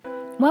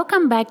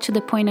Welcome back to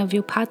the Point of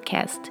View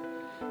podcast.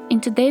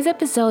 In today's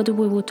episode,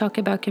 we will talk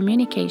about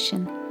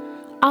communication.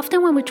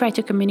 Often when we try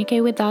to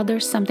communicate with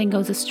others, something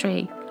goes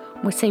astray.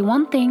 We say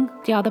one thing,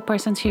 the other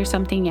person hears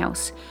something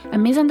else,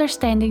 and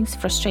misunderstandings,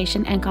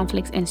 frustration, and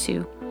conflicts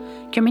ensue.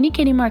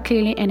 Communicating more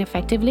clearly and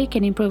effectively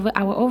can improve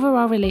our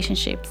overall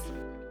relationships.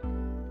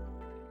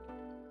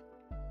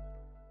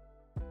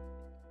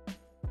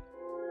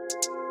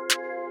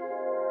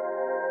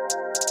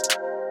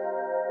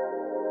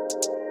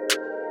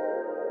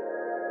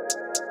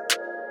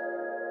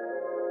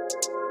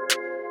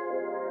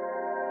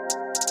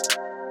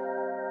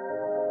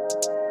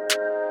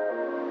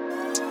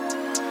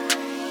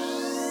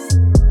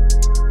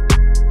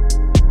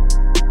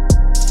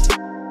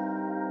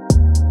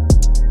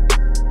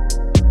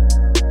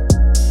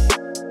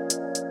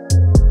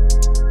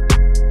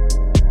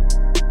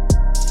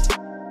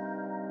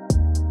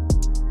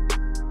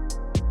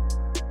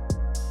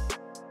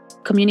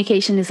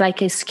 Communication is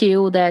like a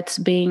skill that's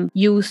being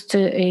used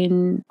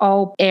in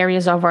all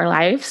areas of our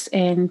lives,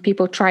 and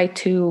people try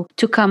to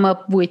come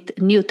up with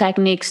new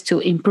techniques to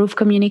improve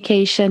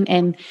communication.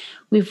 And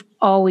we've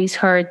always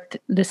heard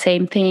the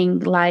same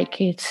thing,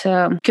 like it's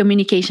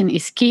communication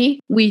is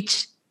key,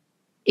 which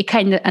it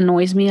kind of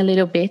annoys me a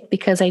little bit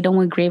because I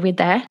don't agree with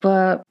that.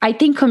 But I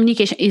think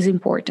communication is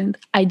important.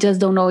 I just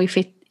don't know if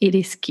it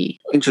is key.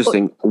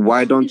 Interesting. But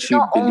why don't it's you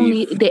not believe?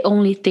 only the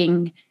only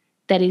thing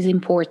that is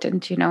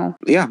important, you know.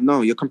 Yeah,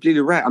 no, you're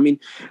completely right. I mean,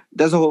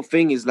 that's the whole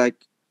thing is like,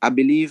 I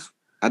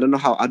don't know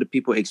how other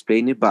people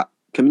explain it, but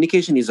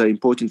communication is an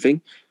important thing.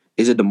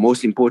 Is it the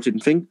most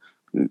important thing?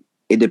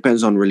 It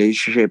depends on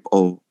relationship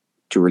or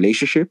to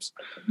relationships.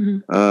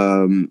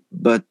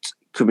 But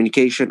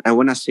communication, and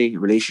when I say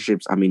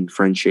relationships, I mean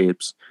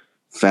friendships,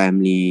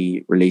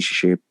 family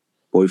relationship,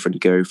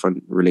 boyfriend,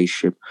 girlfriend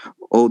relationship,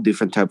 all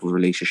different type of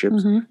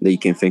relationships that you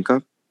can think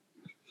of.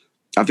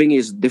 I think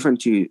it's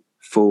different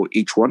for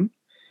each one.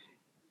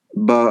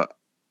 But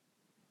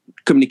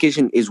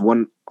communication is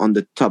one on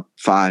the top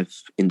 5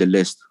 in the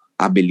list,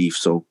 I believe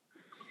so.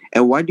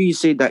 And why do you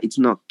say that it's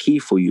not key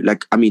for you?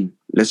 Like, I mean,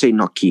 let's say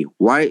not key.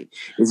 Why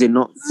is it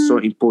not so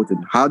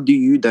important? How do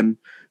you then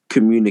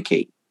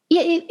communicate?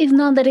 Yeah, it's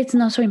not that it's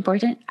not so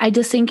important. I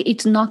just think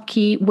it's not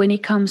key when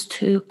it comes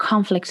to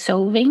conflict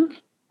solving,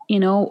 you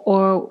know,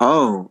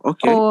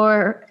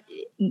 or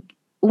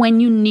when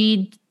you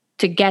need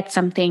to get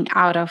something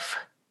out of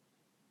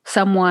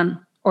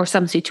someone or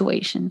some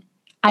situation.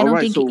 I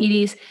don't think it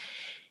is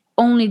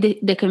only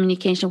the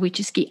communication which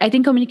is key. I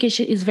think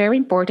communication is very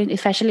important,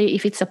 especially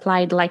if it's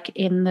applied like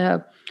in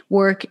the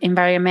work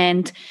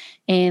environment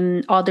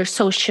and other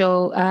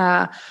social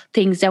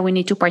things that we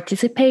need to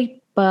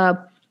participate.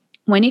 But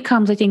when it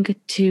comes, I think,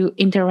 to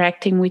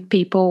interacting with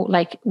people,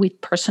 like with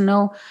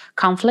personal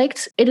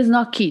conflicts, it is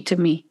not key to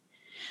me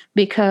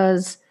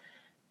because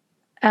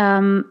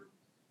I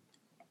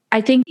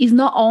think it's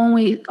not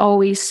only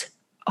always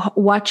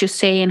what you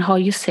say and how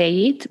you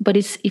say it, but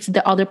it's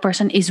the other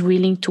person is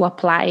willing to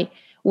apply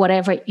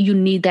whatever you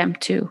need them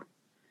to.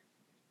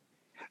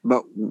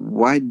 But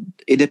why?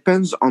 It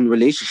depends on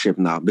relationship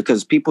now,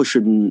 because people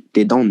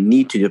they don't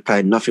need to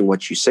apply nothing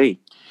what you say.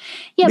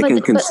 Yeah, they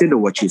can consider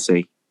what you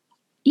say.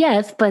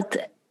 Yes,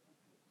 but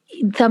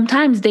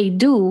sometimes they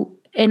do,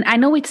 and I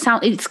know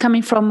it's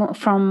coming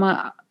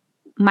from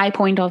my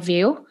point of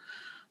view.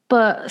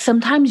 But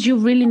sometimes you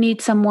really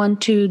need someone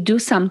to do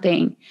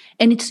something,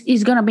 and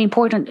it's going to be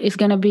important. It's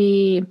going to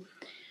be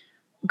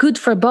good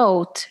for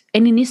both,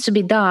 and it needs to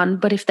be done.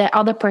 But if the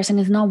other person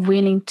is not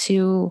willing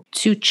to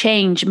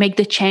change, make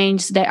the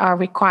change that are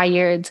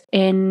required,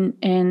 and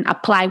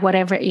apply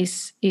whatever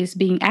is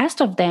being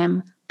asked of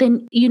them,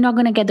 then you're not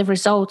going to get the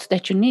results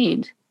that you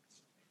need.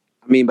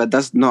 I mean, but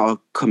that's not a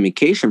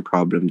communication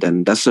problem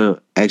then. That's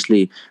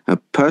actually a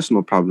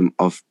personal problem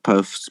of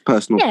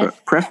personal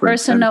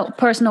preference.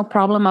 Personal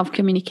problem of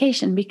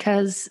communication,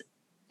 because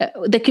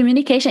the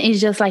communication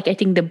is just like, I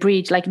think, the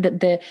bridge, like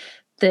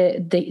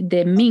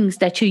the means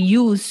that you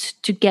use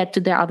to get to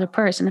the other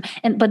person.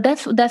 But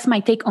that's my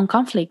take on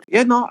conflict.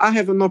 Yeah, no, I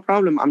have no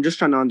problem. I'm just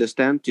trying to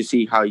understand to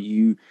see how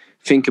you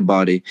think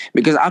about it,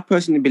 because I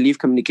personally believe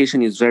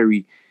communication is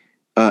very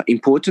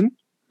important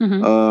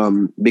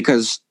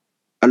because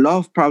a lot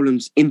of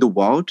problems in the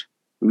world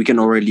we can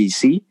already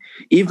see,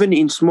 even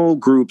in small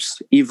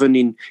groups, even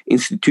in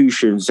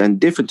institutions and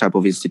different type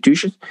of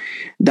institutions,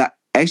 that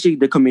actually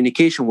the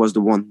communication was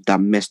the one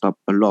that messed up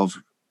a lot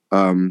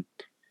of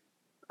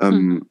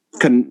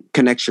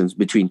connections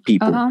between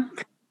people.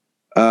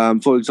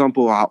 For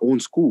example, our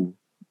own school,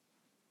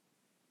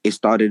 it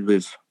started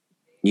with,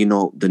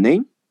 the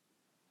name,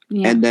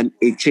 and then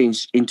it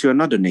changed into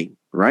another name,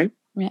 right?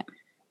 Yeah.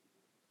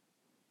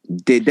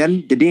 They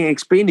didn't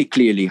explain it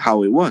clearly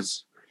how it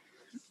was.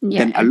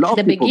 Yeah, then a lot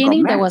at the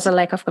beginning there was a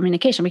lack of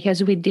communication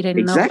because we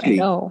didn't know at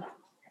all.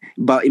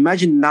 But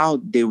imagine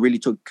now they really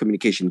took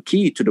communication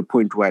key to the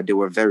point where they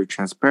were very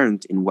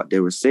transparent in what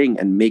they were saying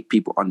and make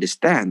people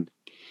understand.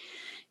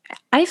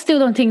 I still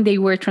don't think they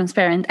were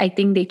transparent. I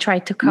think they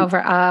tried to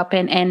cover up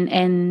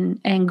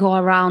and go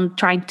around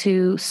trying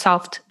to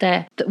solve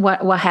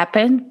what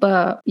happened.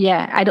 But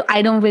yeah,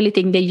 I don't really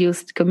think they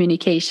used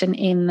communication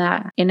in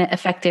an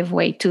effective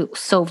way to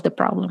solve the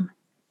problem.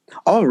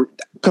 Oh,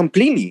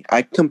 completely.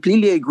 I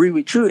completely agree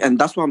with you. And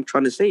that's what I'm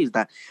trying to say is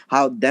that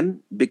how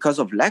then, because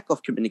of lack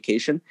of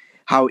communication,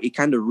 how it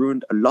kind of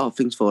ruined a lot of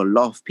things for a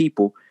lot of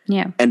people.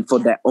 Yeah. And for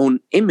their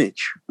own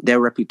image, their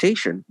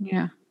reputation.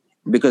 Yeah.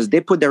 Because they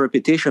put their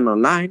reputation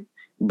online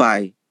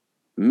by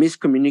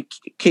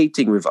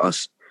miscommunicating with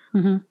us,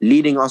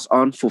 leading us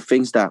on for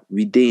things that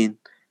we didn't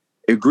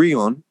agree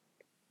on.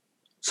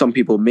 Some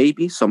people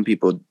maybe, some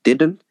people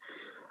didn't.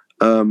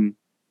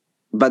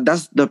 But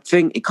that's the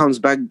thing. It comes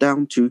back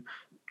down to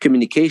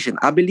communication.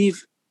 I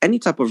believe any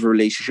type of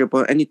relationship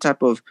or any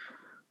type of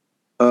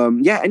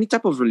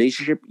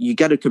relationship, you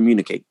got to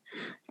communicate.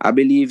 I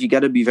believe you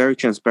got to be very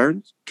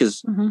transparent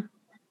because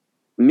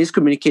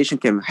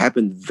miscommunication can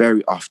happen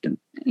very often.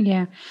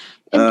 Yeah.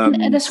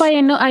 And that's why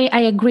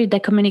I agree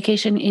that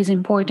communication is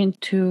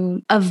important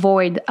to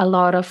avoid a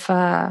lot of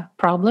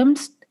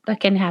problems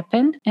that can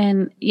happen.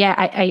 And yeah,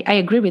 I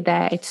agree with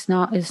that. It's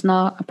not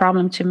a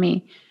problem to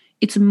me.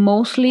 It's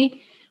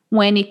mostly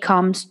when it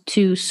comes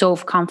to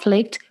solve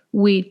conflict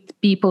with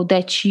people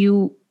that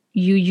you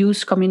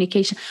use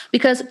communication,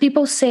 because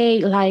people say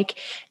like,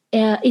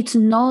 it's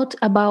not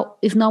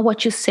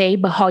what you say,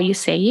 but how you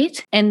say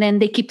it. And then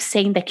they keep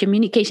saying that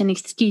communication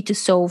is key to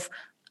solve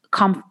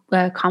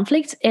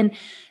conflicts. And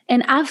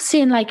I've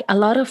seen like a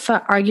lot of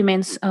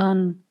arguments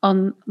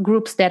on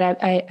groups that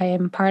I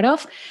am part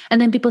of,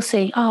 and then people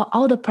saying, "Oh,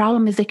 all the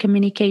problem is the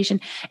communication."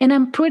 And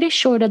I'm pretty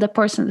sure that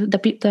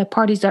the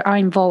parties that are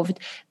involved,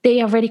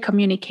 they already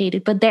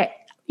communicated. But there,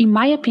 in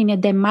my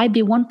opinion, there might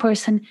be one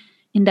person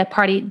in that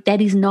party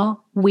that is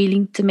not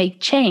willing to make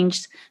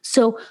change.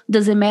 So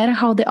doesn't matter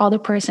how the other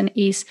person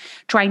is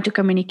trying to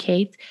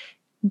communicate,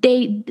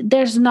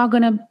 it's not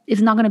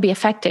gonna be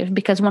effective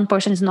because one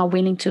person is not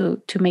willing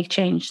to make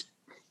change.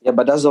 Yeah,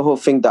 but that's the whole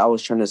thing that I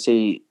was trying to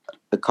say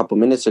a couple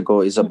minutes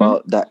ago is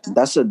about that.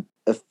 That's a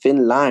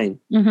thin line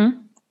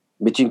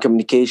between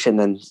communication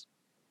and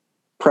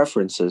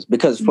preferences.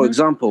 Because, for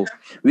example,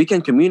 we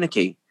can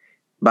communicate,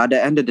 but at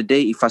the end of the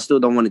day, if I still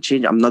don't want to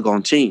change, I'm not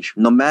going to change.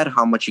 No matter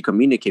how much you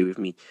communicate with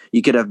me,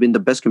 you could have been the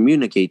best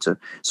communicator.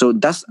 So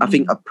that's, I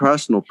think, a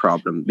personal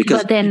problem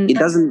because it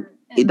doesn't.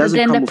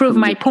 Then that proves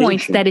my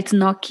point that it's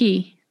not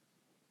key.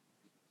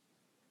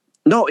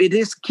 No, it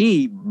is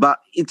key, but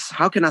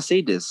how can I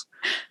say this?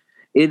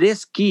 It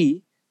is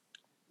key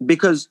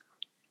because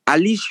at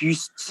least you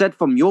said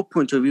from your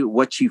point of view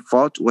what you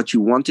thought, what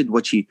you wanted,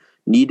 what you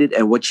needed,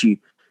 and what you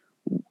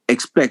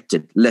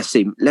expected. Let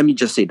me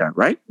just say that,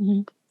 right?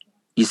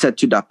 You said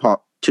to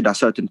that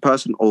certain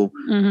person or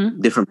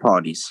different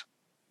parties.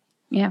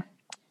 Yeah.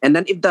 And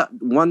then if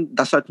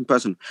that certain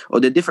person or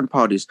the different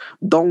parties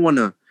don't want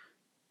to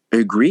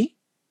agree,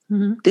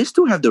 they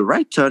still have the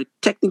right to,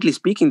 technically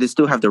speaking, they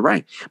still have the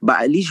right.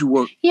 But at least you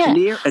were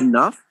clear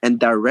enough and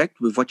direct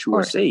with what you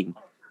were saying.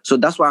 So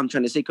that's why I'm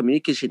trying to say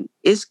communication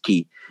is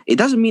key. It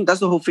doesn't mean that's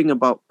the whole thing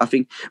about, I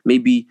think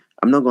maybe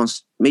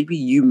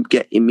you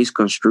get it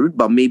misconstrued,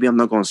 but maybe I'm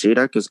not going to say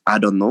that because I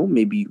don't know.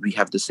 Maybe we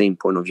have the same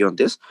point of view on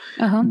this.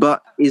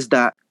 But is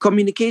that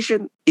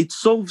communication, it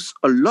solves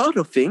a lot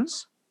of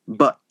things,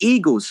 but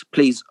egos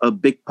plays a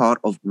big part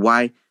of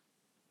why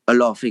a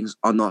lot of things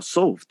are not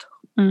solved.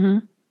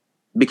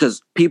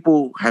 Because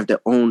people have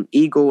their own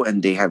ego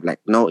and they have like,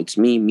 no, it's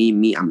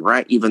me, I'm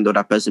right. Even though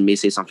that person may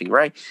say something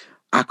right,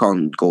 I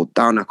can't go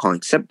down. I can't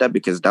accept that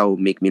because that will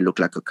make me look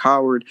like a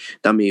coward.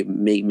 That may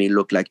make me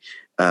look like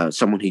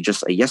someone who's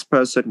just a yes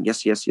person.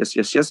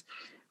 Yes.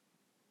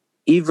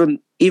 Even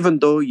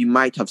though you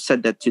might have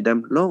said that to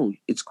them, no,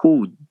 it's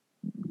cool.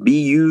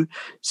 Be you,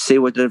 say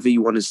whatever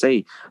you want to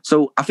say.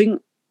 So I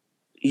think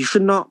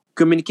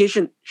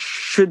communication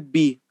should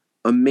be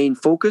a main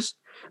focus,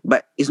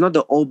 but it's not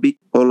the all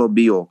or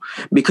be all.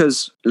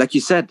 Because like you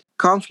said,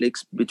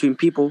 conflicts between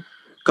people,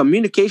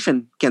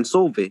 communication can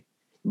solve it.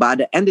 But at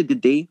the end of the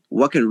day,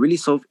 what can really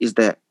solve is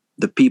that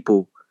the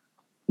people,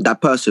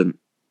 that person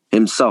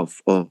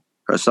himself or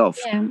herself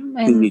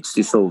who needs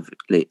to solve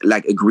it,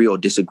 like agree or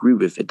disagree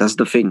with it. That's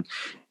the thing.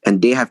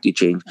 And they have to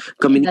change.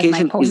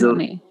 Communication is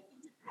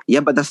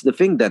but that's the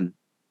thing then.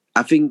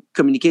 I think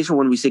communication,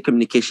 when we say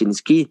communication is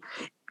key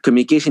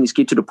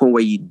to the point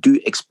where you do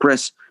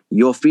express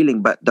your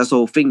feeling, but that's the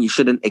whole thing. You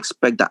shouldn't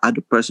expect the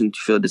other person to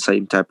feel the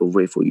same type of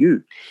way for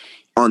you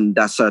on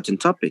that certain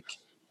topic.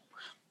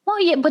 Well,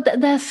 yeah, but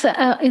that's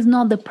is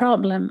not the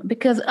problem,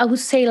 because I would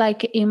say,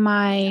 like in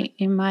my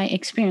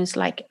experience,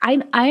 like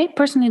I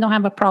personally don't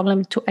have a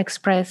problem to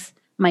express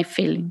my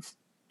feelings,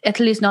 at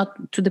least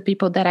not to the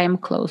people that I am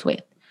close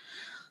with.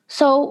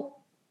 So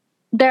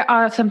there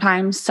are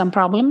sometimes some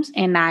problems,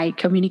 and I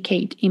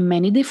communicate in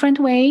many different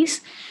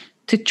ways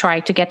to try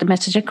to get the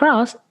message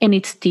across, and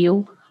it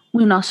still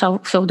will not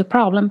solve the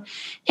problem.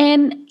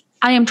 And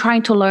I am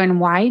trying to learn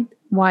why.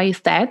 Why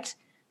is that?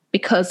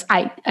 Because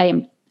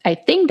I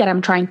think that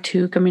I'm trying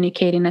to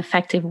communicate in an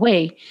effective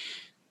way.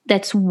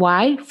 That's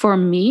why, for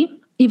me,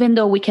 even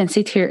though we can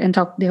sit here and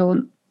talk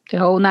the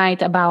whole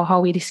night about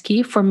how it is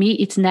key, for me,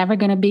 it's never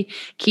going to be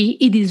key.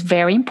 It is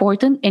very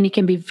important and it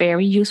can be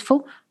very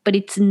useful, but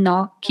it's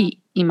not key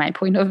in my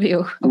point of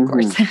view, of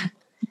course.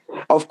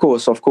 Of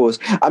course, of course.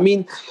 I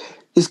mean,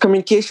 is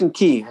communication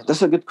key?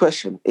 That's a good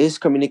question. Is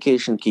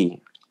communication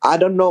key? I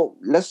don't know.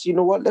 You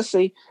know what? Let's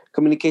say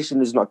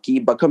communication is not key,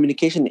 but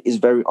communication is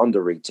very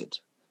underrated.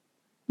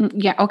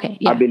 Yeah, okay.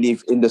 Yeah. I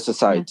believe in the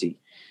society. Yeah.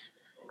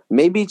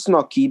 Maybe it's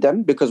not key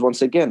then, because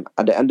once again,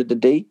 at the end of the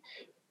day,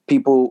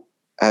 people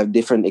have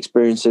different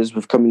experiences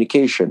with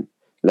communication.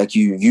 Like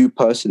you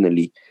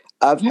personally.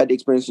 I've had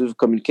experiences with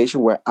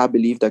communication where I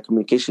believe that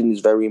communication is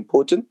very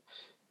important.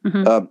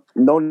 Not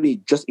only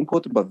just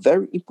important, but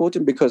very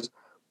important, because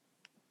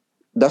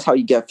that's how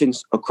you get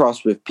things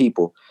across with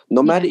people.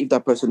 No matter if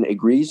that person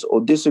agrees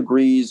or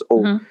disagrees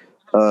or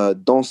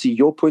don't see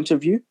your point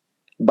of view,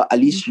 but at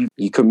least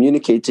you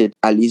communicated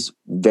at least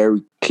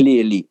very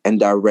clearly and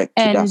direct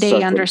to that and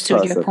they understood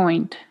person. Your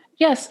point.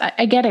 Yes,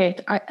 I get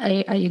it.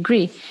 I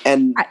agree.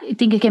 And I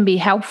think it can be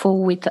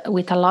helpful with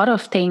a lot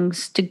of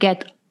things to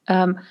get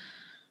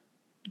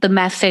the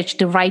message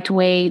the right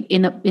way,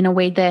 in a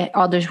way that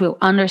others will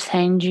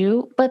understand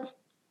you. But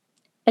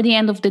at the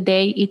end of the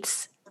day,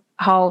 it's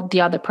how the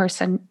other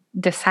person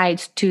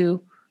decides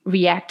to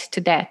react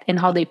to that and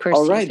how they perceive it.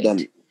 All right,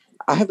 then.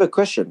 I have a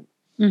question.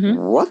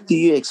 What do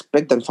you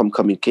expect then from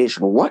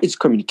communication? What is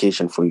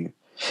communication for you?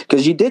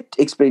 Because you did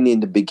explain in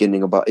the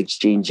beginning about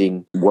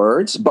exchanging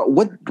words, but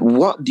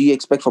what do you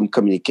expect from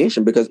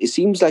communication? Because it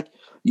seems like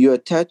you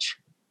attach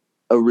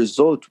a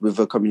result with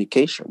a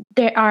communication.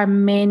 There are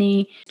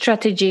many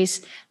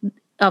strategies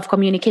of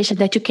communication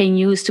that you can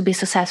use to be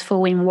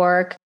successful in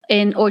work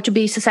or to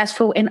be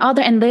successful in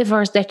other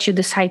endeavors that you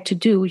decide to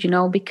do,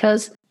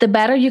 because the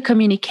better you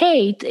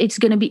communicate, it's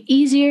going to be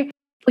easier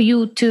for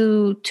you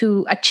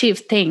to achieve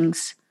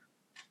things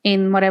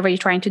in whatever you're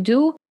trying to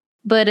do.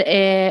 But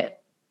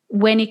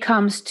when it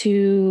comes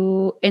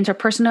to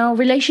interpersonal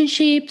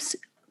relationships,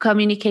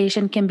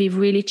 communication can be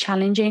really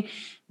challenging,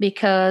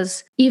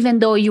 because even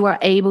though you are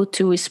able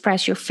to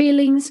express your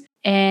feelings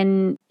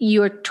and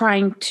you're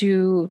trying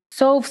to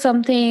solve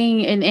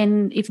something,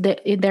 and if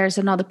there's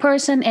another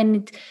person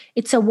and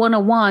it's a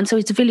one-on-one, so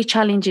it's really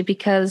challenging,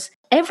 because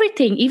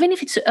everything, even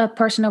if it's a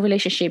personal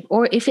relationship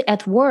or if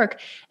at work,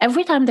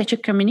 every time that you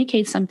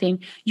communicate something,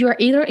 you're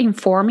either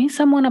informing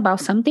someone about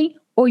something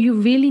or you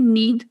really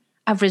need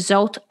a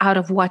result out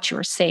of what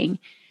you're saying.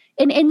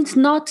 And it's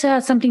not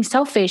something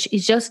selfish.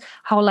 It's just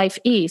how life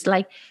is.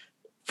 Like,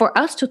 for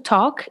us to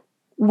talk,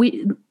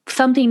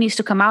 something needs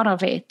to come out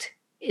of it.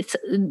 It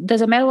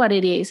doesn't matter what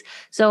it is.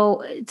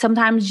 So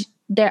sometimes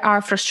there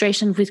are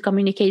frustrations with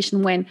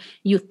communication when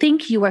you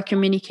think you are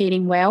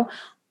communicating well,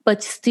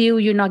 but still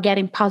you're not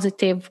getting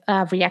positive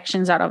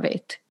reactions out of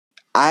it.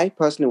 I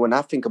personally, when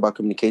I think about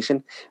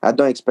communication, I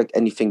don't expect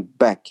anything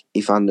back.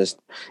 If you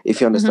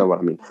understand what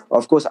I mean.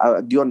 Of course,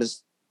 I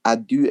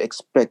do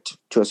expect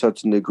to a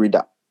certain degree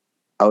that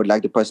I would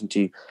like the person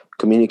to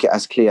communicate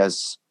as clear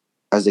as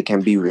they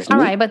can be with me.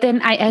 All right, but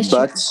then I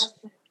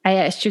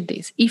asked you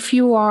this: if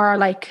you are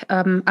like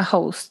a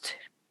host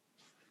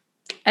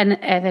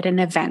and at an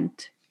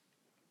event,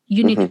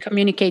 you need to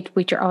communicate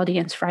with your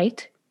audience,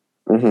 right?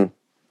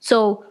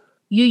 So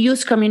you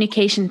use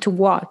communication to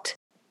what?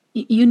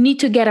 You need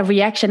to get a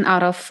reaction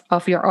out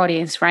of your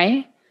audience,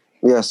 right?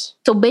 Yes.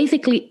 So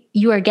basically,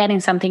 you are getting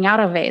something out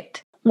of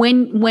it.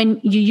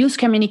 When you use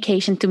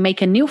communication to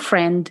make a new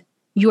friend,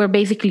 you are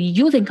basically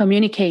using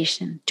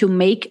communication to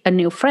make a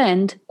new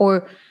friend,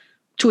 or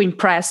to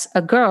impress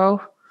a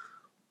girl,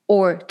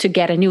 or to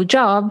get a new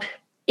job.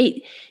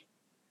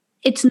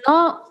 It's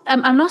not,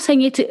 I'm not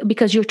saying it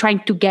because you're trying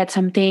to get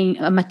something,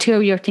 a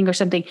material thing or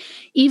something.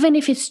 Even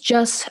if it's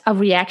just a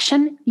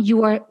reaction,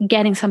 you are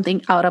getting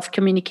something out of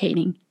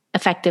communicating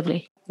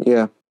effectively.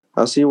 Yeah,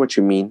 I see what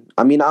you mean.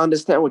 I mean, I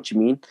understand what you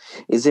mean.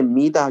 Is it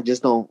me that I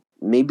just don't,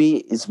 maybe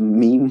it's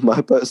me,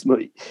 my personal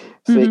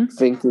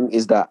thinking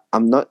is that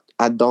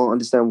I don't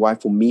understand why,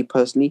 for me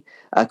personally,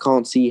 I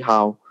can't see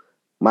how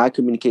my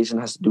communication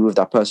has to do with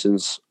that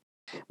person's.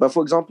 But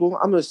for example,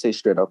 I'm going to say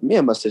straight up, me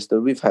and my sister,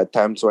 we've had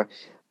times where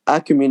I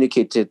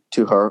communicated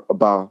to her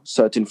about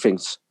certain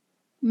things,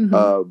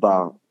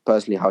 about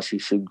personally how she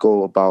should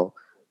go about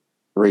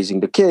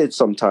raising the kids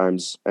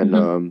sometimes,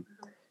 and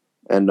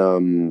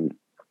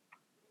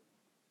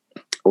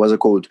what's it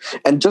called?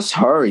 And just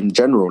her in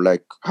general,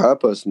 like her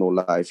personal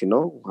life,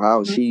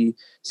 how she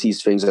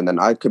sees things. And then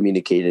I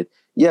communicated.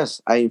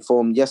 Yes, I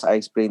informed. Yes, I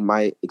explained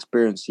my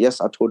experience. Yes,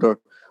 I told her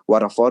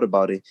what I thought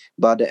about it.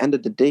 But at the end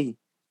of the day,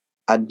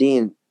 I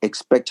didn't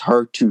expect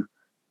her to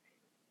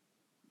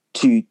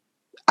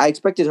I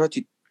expected her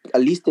to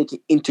at least take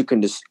it into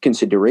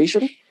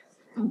consideration,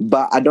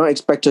 but I don't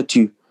expect her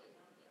to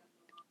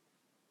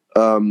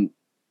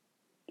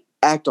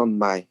act on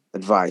my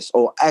advice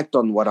or act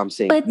on what I'm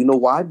saying. But, you know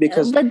why?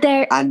 Because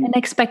there's an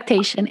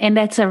expectation, and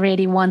that's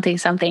already wanting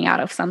something out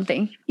of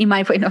something, in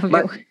my point of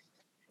view.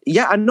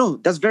 Yeah, I know.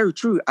 That's very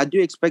true. I do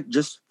expect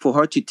just for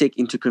her to take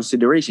into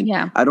consideration.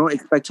 Yeah. I don't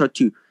expect her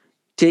to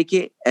take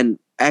it and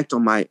act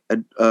on my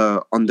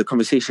on the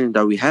conversation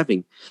that we're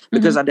having.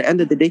 Because at the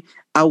end of the day,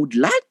 I would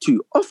like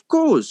to, of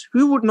course,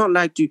 who would not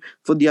like to,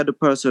 for the other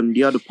person,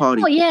 the other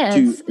party,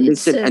 to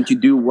listen and to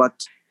do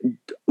what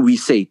we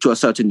say to a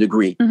certain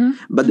degree.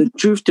 But the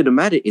truth to the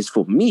matter is,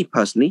 for me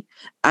personally,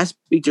 I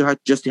speak to her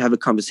just to have a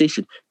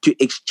conversation, to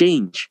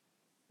exchange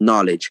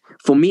knowledge.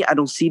 For me, I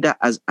don't see that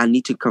as I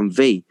need to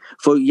convey.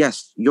 For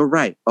yes, you're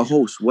right. A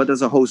host, what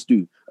does a host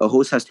do? A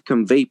host has to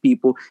convey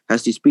people,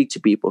 has to speak to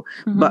people.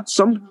 But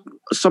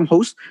some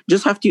hosts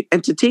just have to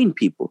entertain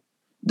people.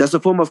 That's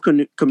a form of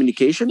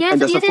communication, and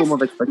that's a form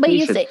of expectation. But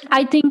you say,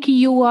 I think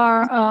you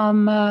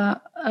are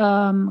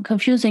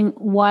confusing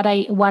what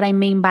I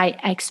mean by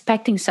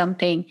expecting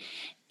something.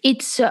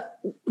 It's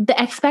the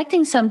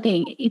expecting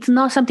something. It's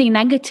not something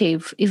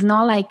negative. It's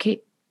not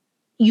like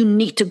you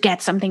need to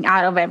get something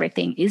out of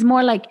everything. It's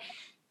more like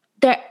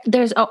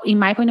there's, in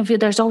my point of view,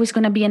 there's always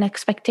going to be an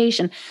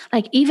expectation.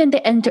 Like even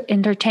to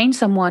entertain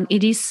someone,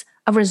 it is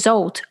a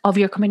result of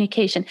your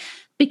communication,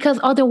 because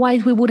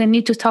otherwise we wouldn't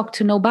need to talk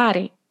to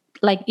nobody.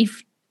 Like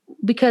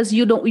because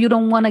you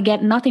don't want to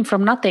get nothing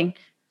from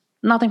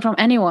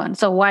anyone.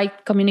 So why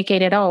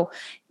communicate at all?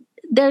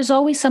 There's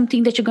always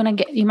something that you're going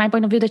to get, in my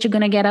point of view, that you're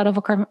going to get out of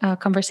a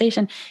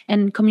conversation.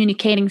 And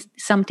communicating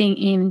something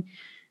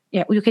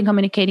you can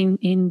communicate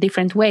in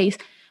different ways.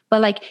 But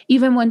like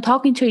even when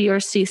talking to your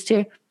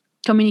sister,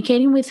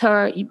 communicating with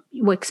her,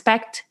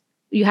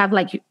 you have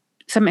like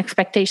some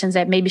expectations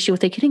that maybe she will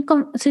take it in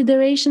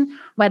consideration.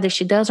 Whether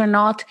she does or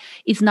not,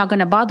 it's not going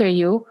to bother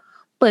you.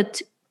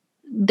 But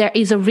there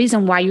is a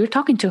reason why you're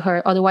talking to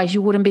her. Otherwise,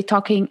 you wouldn't be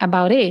talking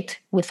about it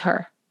with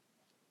her.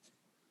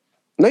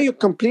 No, you're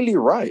completely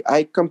right.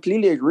 I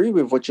completely agree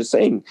with what you're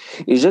saying.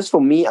 It's just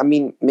for me, I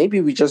mean, maybe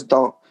we just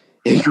don't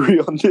agree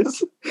on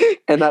this.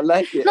 And I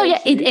like it. No,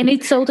 and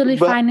it's totally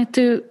fine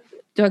to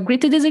agree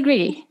to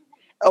disagree.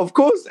 Of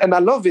course. And I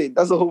love it.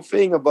 That's the whole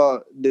thing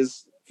about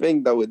this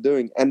thing that we're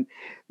doing.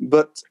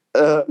 But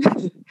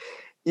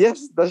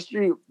yes, that's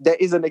true. There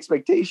is an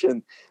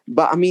expectation.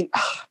 But I mean,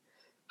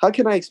 how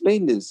can I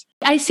explain this?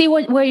 I see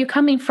where you're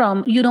coming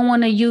from. You don't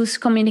want to use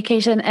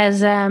communication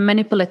as a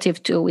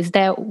manipulative tool. Is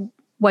that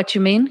what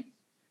you mean?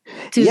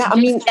 To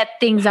get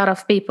things out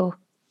of people?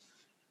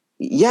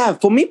 Yeah,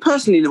 for me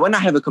personally, when I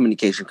have a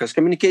communication, because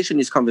communication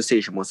is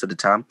conversation most of the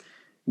time,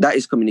 that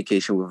is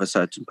communication with a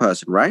certain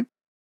person, right?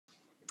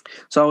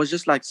 So I was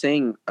just like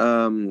saying,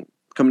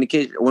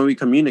 communication, when we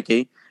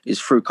communicate,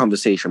 is through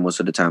conversation most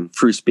of the time,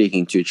 through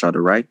speaking to each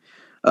other, right?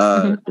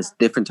 There's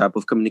different type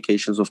of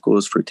communications, of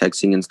course, through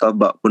texting and stuff.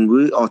 But when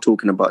we are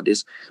talking about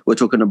this, we're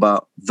talking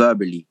about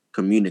verbally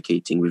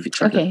communicating with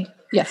each other. Okay,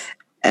 yes.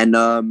 And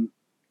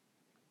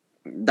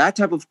that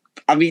type of,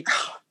 I mean,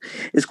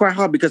 it's quite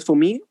hard because for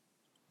me,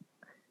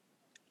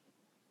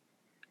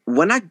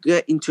 when I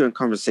get into a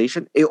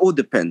conversation, it all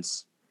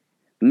depends.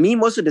 Me,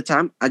 most of the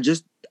time, I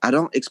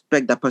don't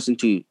expect that person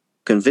to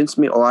convince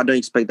me, or I don't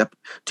expect that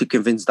to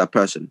convince that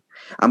person.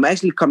 I'm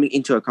actually coming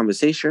into a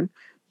conversation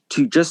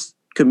to just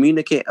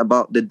communicate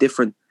about the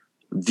different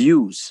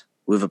views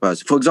with a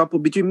person. For example,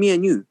 between me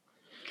and you,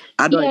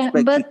 I don't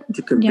expect you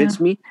to convince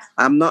me.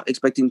 I'm not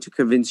expecting to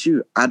convince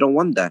you. I don't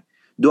want that.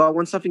 Do I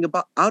want something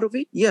out of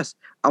it? Yes.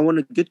 I want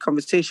a good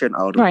conversation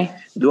out of it.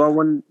 Do I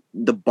want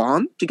the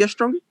bond to get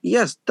stronger?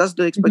 Yes, that's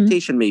the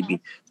expectation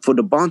maybe, for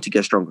the bond to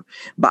get stronger.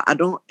 But I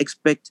don't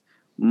expect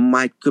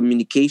my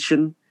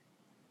communication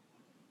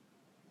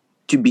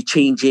to be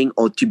changing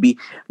or to be,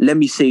 let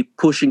me say,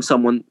 pushing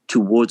someone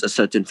towards a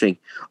certain thing.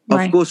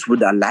 Of course,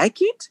 would I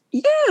like it?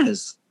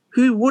 Yes.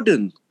 Who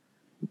wouldn't?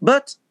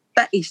 But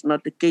that is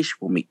not the case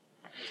for me.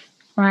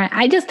 Right.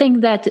 I just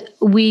think that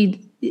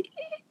we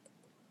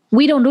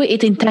don't do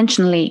it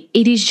intentionally.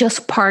 It is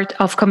just part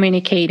of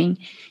communicating.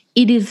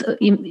 It is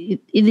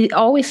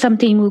always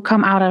something will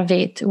come out of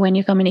it when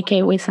you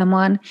communicate with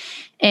someone.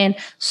 And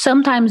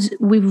sometimes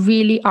we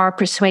really are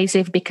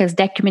persuasive because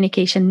that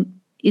communication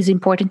is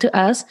important to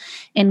us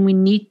and we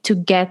need to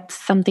get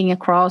something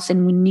across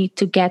and we need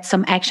to get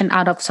some action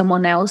out of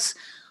someone else.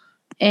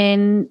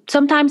 And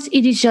sometimes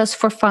it is just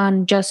for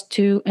fun, just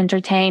to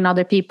entertain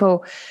other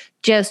people,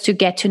 just to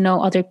get to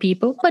know other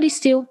people. But it's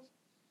still,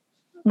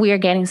 we are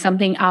getting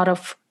something out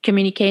of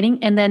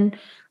communicating. And then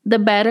the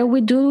better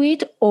we do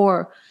it,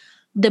 or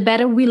the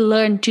better we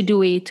learn to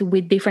do it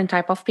with different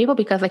type of people,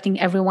 because I think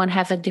everyone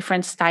has a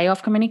different style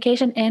of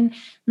communication and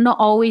not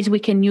always we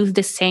can use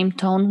the same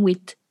tone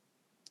with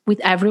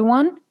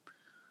everyone.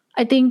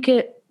 I think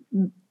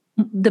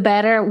the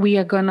better we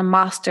are going to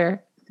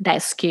master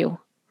that skill.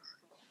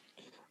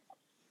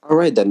 All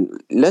right, then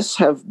let's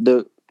have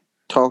the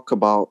talk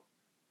about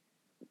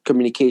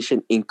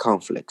communication in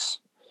conflicts.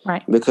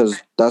 Right. Because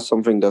that's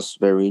something that's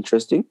very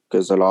interesting,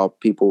 because a lot of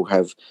people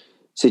have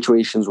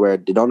situations where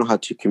they don't know how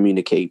to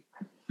communicate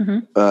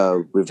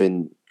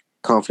within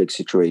conflict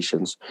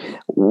situations.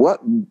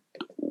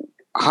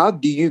 How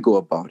do you go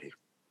about it?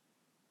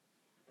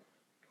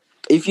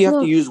 If you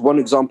have to use one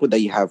example that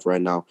you have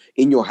right now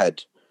in your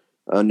head,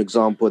 an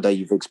example that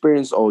you've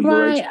experienced or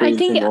you're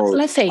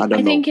experiencing.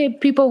 I think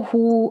people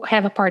who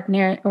have a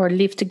partner or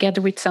live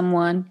together with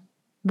someone,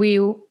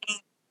 will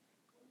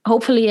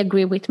hopefully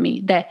agree with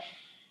me that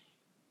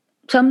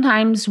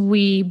sometimes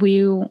we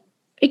will,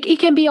 it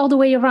can be all the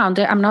way around.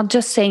 I'm not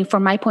just saying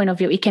from my point of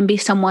view, it can be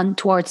someone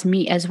towards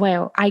me as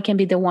well. I can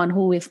be the one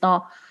who is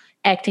not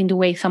acting the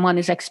way someone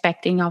is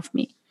expecting of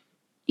me.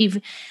 If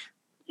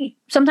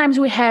sometimes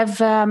we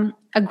have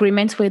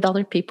agreements with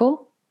other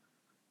people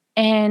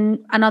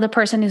and another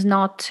person is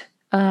not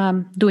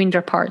doing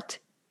their part,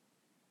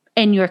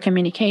 and you're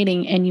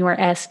communicating and you are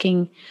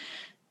asking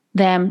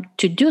them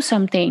to do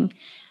something.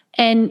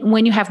 And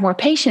when you have more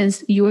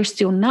patience, you are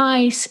still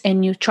nice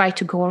and you try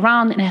to go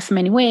around and ask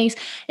many ways.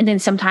 And then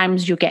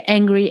sometimes you get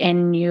angry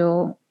and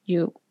you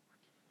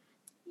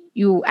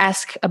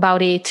ask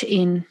about it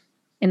in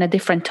a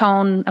different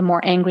tone, a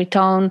more angry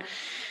tone.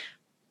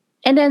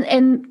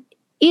 And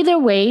either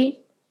way,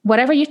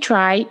 whatever you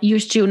try, you're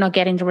still not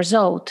getting the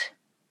result.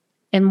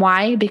 And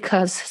why?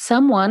 Because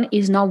someone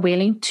is not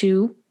willing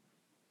to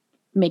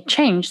make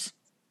change.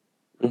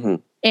 Mm-hmm.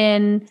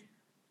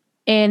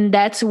 And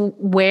that's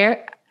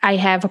where I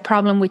have a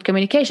problem with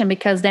communication,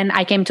 because then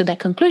I came to that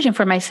conclusion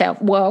for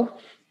myself. Well,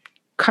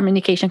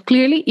 communication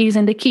clearly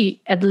isn't the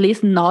key, at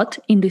least not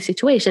in this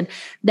situation.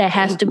 There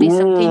has to be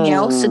something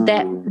else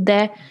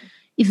that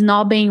is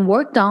not being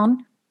worked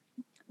on.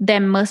 There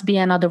must be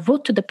another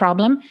route to the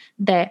problem.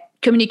 That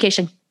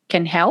communication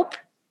can help,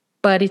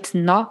 but it's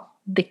not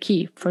the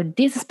key for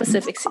this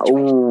specific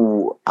situation.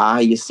 Oh,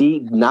 you see,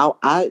 now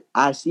I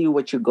see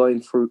what you're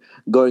going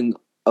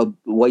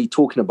what you're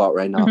talking about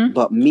right now. Mm-hmm.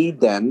 But me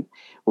then,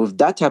 with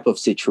that type of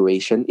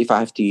situation, if I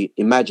have to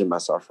imagine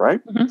myself,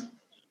 right? Mm-hmm.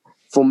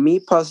 For me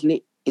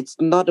personally, it's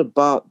not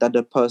about that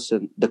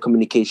the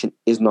communication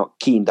is not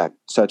key in that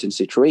certain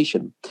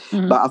situation.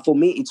 Mm-hmm. But for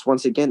me, it's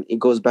once again, it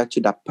goes back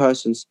to that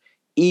person's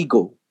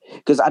ego.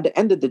 Because at the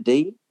end of the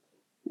day,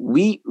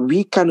 we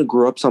kind of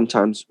grow up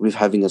sometimes with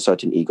having a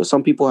certain ego.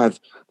 Some people have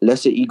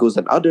lesser egos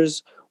than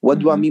others. What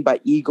do I mean by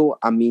ego?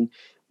 I mean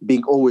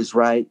being always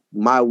right,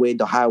 my way,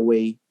 the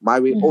highway,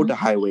 my way or the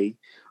highway,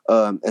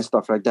 and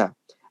stuff like that.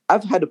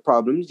 I've had a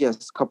problem,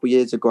 yes, a couple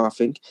years ago, I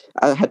think.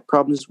 I had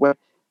problems where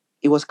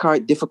it was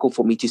quite difficult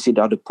for me to see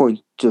the other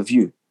point of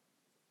view.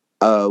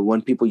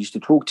 When people used to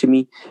talk to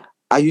me,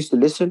 I used to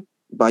listen,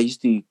 but I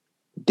used to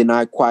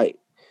deny quite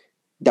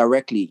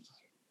directly.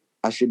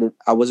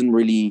 I wasn't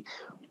really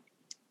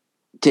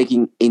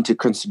taking into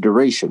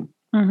consideration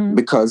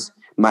because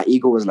my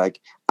ego was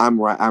like,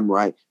 I'm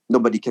right.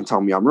 Nobody can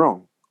tell me I'm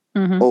wrong.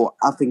 Or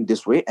I think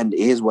this way and it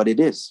is what it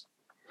is.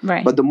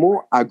 Right. But the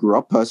more I grew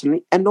up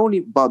personally, and not only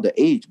about the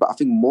age, but I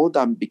think more that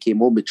I became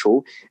more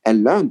mature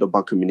and learned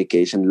about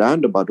communication,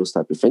 learned about those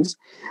type of things,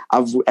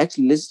 I've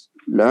actually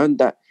learned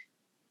that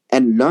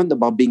and learned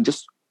about being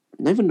just,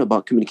 not even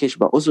about communication,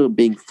 but also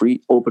being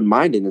free,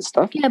 open-minded and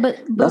stuff. Yeah, but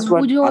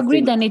would you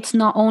agree then it's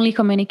not only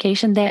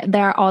communication, there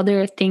are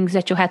other things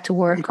that you had to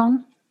work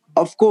on?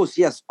 Of course,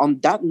 yes. On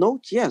that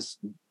note, yes.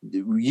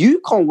 You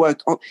can't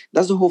work on,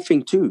 that's the whole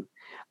thing too.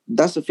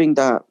 That's the thing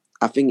that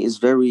I think is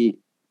very,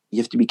 you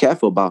have to be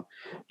careful about.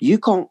 You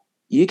can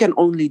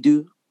only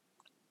do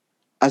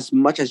as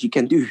much as you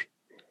can do.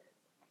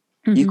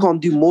 You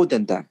can't do more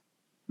than that.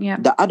 Yeah.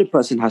 The other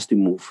person has to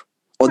move.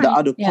 Or the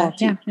other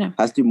party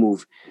has to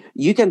move.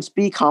 You can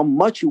speak how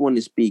much you want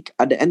to speak.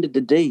 At the end of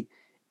the day,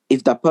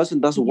 if that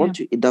person doesn't want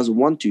to, it doesn't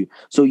want to.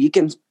 So you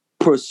can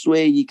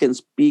persuade, you can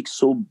speak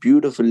so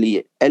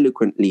beautifully,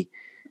 eloquently.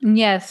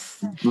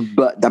 Yes.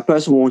 But that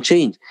person won't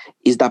change.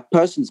 It's that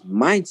person's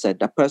mindset,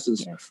 that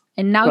person's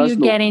And now you're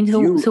getting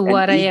to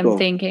what I am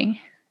thinking.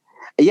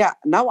 Yeah,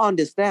 now I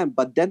understand.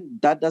 But then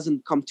that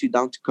doesn't come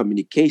down to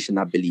communication,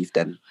 I believe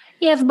then.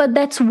 Yes, but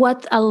that's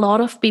what a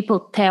lot of people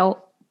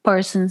tell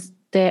persons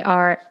that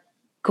are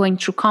going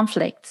through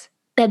conflicts,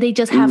 that they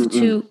just have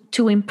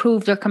to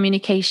improve their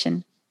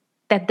communication,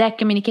 that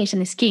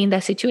communication is key in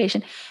that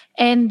situation.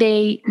 And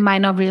they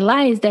might not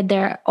realize that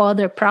there are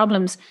other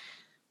problems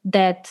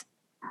that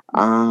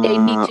they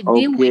need to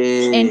deal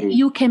with. And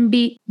you can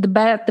be the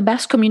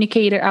best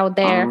communicator out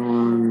there,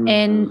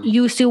 and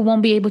you still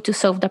won't be able to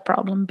solve the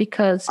problem,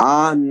 because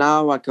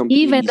now I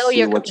completely even though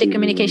see the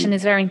communication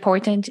is very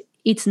important,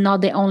 it's not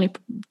the only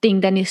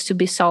thing that needs to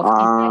be solved in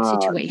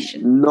that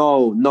situation.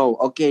 No.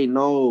 Okay,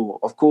 no.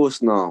 Of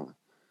course, no.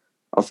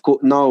 Of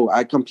course, no.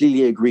 I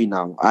completely agree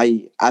now.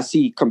 I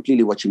see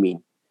completely what you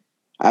mean.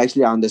 I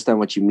understand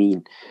what you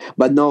mean.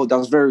 But no,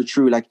 that's very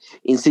true. Like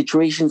in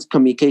situations,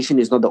 communication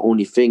is not the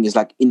only thing. It's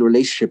like in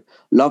relationship,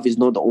 love is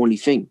not the only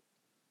thing.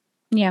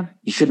 Yeah.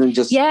 You shouldn't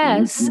just...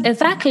 Yes,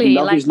 exactly.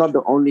 Love is not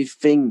the only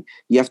thing.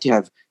 You have to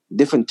have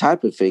different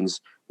type of things.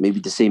 Maybe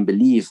the same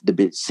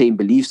same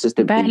belief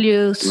system,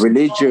 values,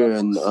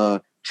 religion,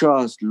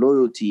 trust,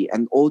 loyalty,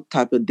 and all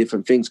type of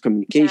different things.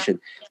 Communication.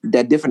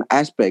 There are different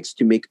aspects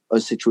to make a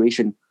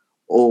situation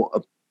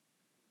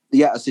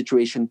a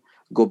situation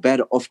go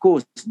better. Of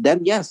course,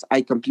 then yes,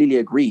 I completely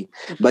agree.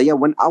 But yeah,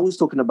 when I was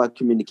talking about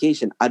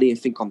communication, I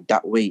didn't think on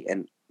that way,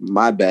 and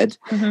my bad.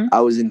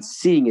 I wasn't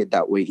seeing it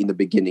that way in the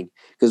beginning.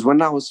 Because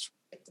when I was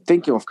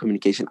thinking of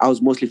communication, I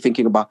was mostly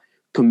thinking about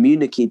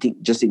communicating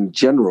just in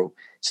general,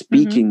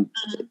 speaking,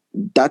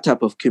 that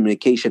type of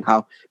communication,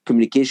 how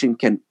communication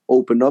can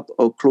open up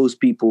or close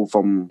people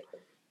from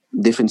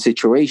different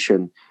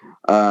situation.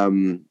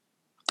 And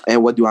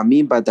what do I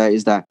mean by that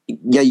is that,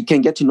 yeah, you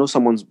can get to know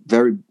someone's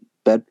very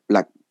bad,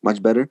 like much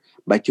better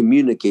by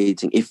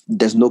communicating. If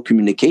there's no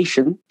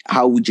communication,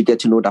 how would you get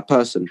to know that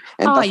person?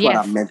 And that's what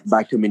I meant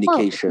by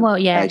communication.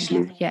 Yeah.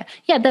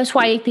 That's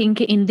why I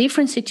think in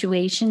different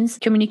situations,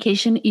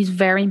 communication is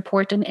very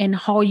important, and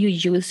how you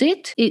use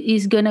it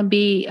is gonna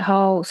be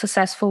how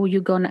successful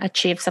you're gonna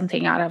achieve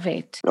something out of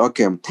it.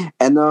 Okay,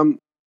 and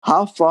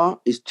how far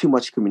is too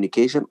much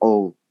communication,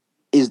 or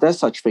is there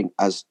such thing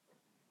as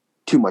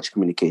too much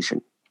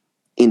communication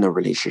in a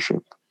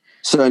relationship?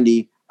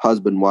 Certainly,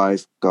 husband,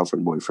 wife,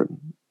 girlfriend, boyfriend.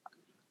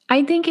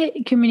 I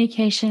think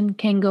communication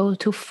can go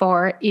too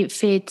far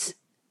if it's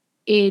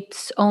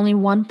only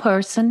one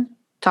person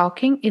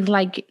talking. It's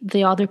like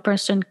the other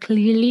person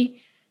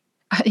clearly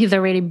is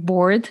already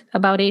bored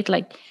about it.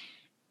 Like,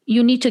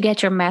 you need to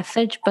get your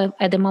message, but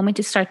at the moment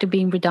it starts to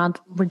being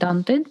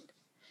redundant.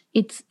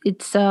 It's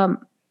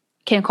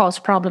can cause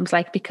problems,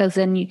 like, because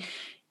then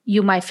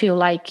you might feel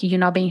like you're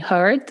not being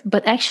heard,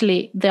 but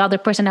actually the other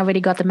person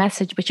already got the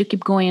message, but you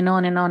keep going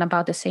on and on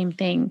about the same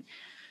thing.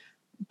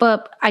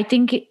 But I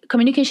think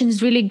communication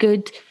is really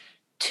good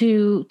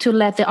to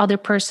let the other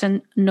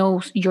person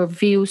know your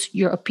views,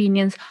 your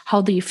opinions,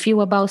 how do you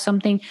feel about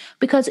something.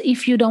 Because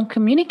if you don't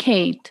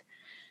communicate,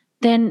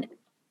 then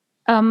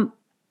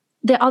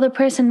the other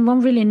person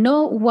won't really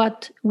know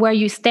where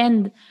you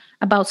stand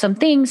about some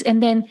things,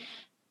 and then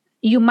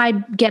you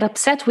might get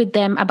upset with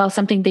them about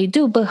something they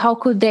do, but how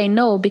could they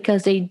know,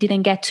 because they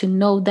didn't get to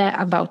know that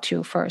about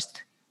you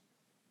first.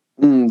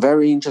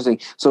 Very interesting.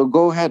 So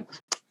go ahead.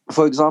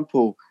 For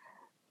example,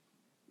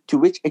 to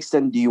which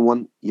extent do you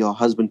want your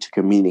husband to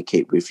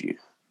communicate with you?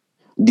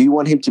 Do you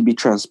want him to be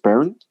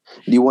transparent?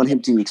 Do you want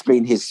him to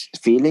explain his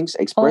feelings,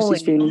 express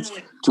his feelings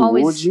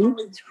towards you?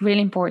 It's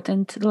really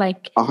important.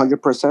 Like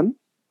 100%.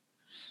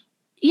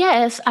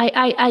 Yes,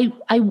 I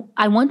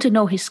want to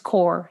know his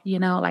core.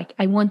 Like,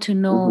 I want to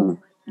know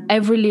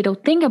every little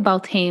thing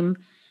about him,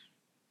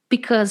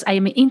 because I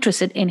am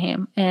interested in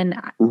him, and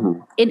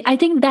I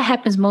think that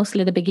happens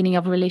mostly at the beginning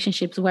of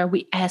relationships, where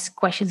we ask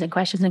questions and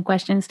questions and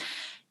questions,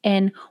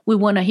 and we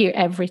want to hear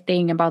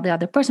everything about the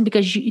other person,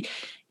 because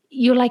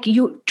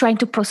you're trying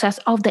to process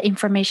all the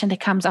information that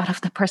comes out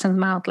of the person's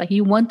mouth. Like,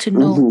 you want to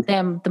know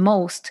them the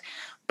most.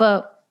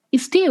 But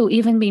it's still,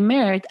 even being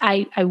married,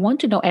 I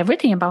want to know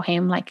everything about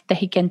him, like, that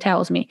he can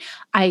tell me.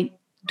 I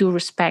do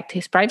respect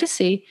his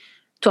privacy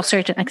to a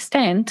certain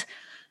extent,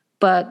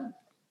 but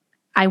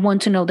I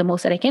want to know the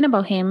most that I can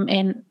about him.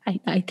 And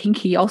I think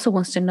he also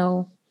wants to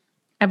know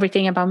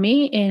everything about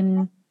me.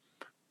 And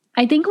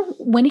I think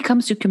when it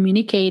comes to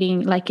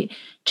communicating, like,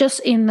 just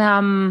in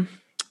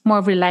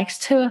more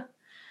relaxed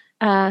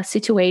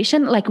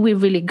situation, like, we're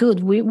really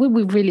good. We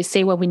really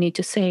say what we need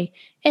to say.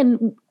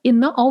 And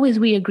not always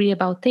we agree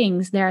about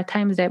things. There are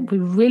times that we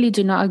really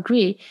do not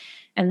agree.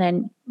 And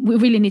then we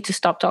really need to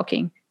stop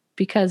talking,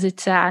 because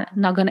it's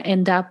not going to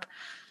end up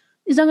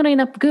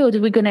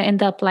good. We're going to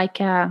end up like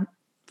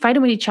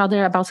fighting with each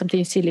other about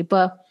something silly.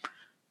 But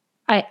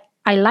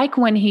I like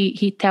when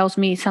he tells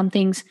me some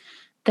things,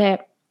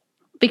 that,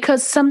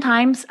 because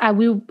sometimes I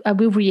will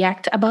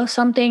react about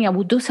something, I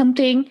will do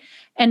something,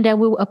 and that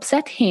will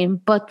upset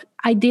him. But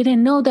I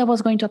didn't know that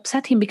was going to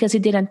upset him, because he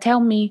didn't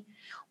tell me,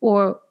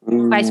 or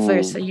vice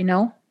versa,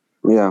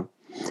 Yeah.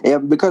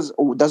 Because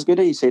that's good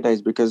that you say that,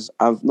 is because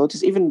I've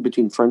noticed, even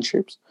between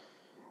friendships,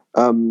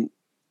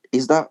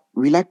 is that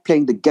we like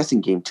playing the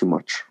guessing game too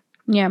much.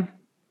 Yeah.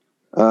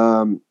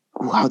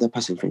 How that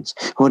person thinks,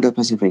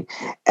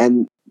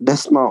 and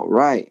that's not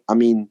right. I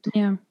mean,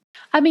 yeah.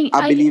 I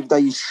believe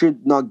that you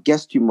should not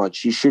guess too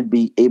much. You should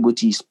be able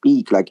to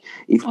speak. Like,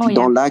 if you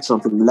don't like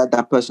something, let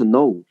that person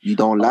know you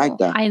don't like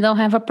that. I don't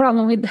have a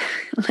problem with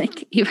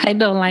like, if I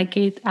don't like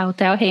it, I'll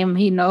tell him.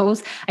 He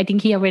knows. I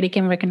think he already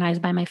can recognize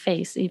by my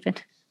face, even.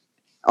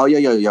 Oh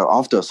yeah.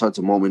 After a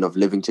certain moment of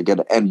living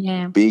together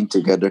and being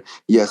together,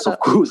 yes, of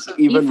course.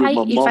 Even with my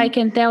mom. If I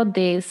can tell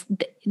this,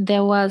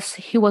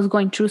 he was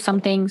going through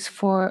some things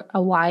for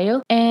a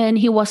while, and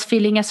he was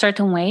feeling a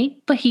certain way,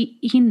 but he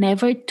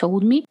never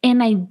told me,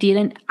 and I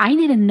didn't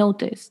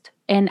notice.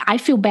 And I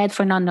feel bad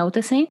for not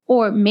noticing.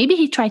 Or maybe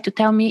he tried to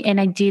tell me and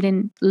I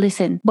didn't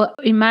listen. But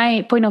in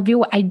my point of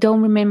view, I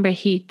don't remember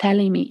he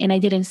telling me, and I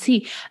didn't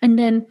see. And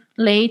then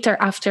later,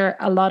 after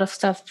a lot of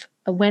stuff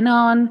went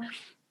on,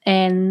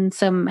 and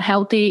some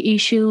healthy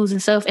issues and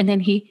stuff, and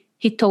then he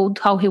told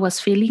how he was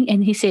feeling,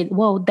 and he said,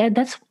 "Whoa,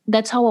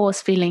 that's how I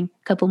was feeling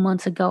a couple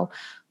months ago,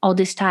 all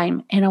this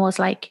time." And I was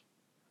like,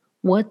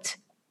 "What?"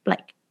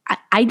 Like,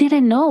 I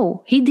didn't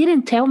know. He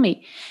didn't tell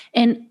me.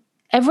 And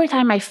every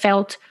time I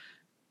felt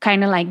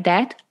kind of like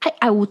that,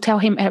 I would tell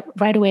him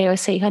right away. I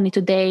say, "Honey,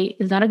 today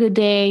is not a good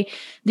day.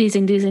 This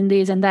and this and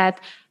this and that."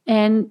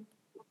 And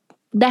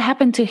that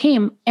happened to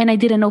him, and I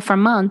didn't know for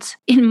months.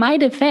 In my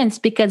defense,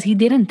 because he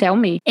didn't tell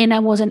me, and I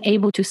wasn't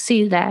able to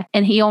see that,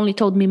 and he only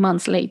told me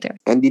months later.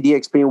 And did he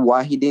explain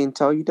why he didn't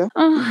tell you that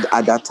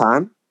at that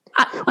time?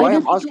 Why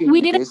I'm asking we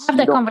you didn't this, have you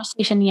that don't.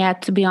 conversation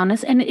yet, to be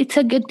honest. And it's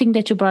a good thing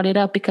that you brought it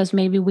up, because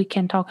maybe we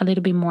can talk a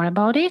little bit more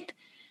about it.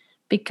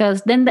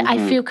 Because then I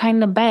feel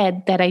kind of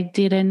bad that I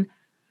didn't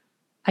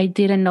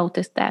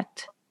notice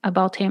that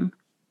about him.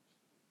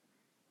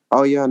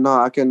 Oh yeah,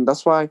 no, I can.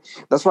 That's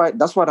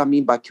what I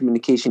mean by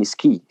communication is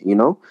key.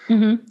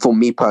 For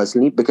me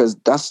personally, because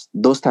that's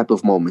those type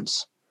of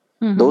moments,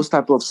 those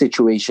type of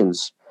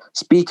situations.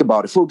 Speak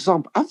about it. For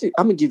example, I'm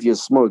gonna give you a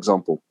small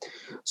example.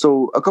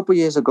 So a couple of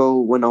years ago,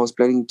 when I was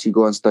planning to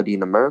go and study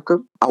in America,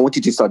 I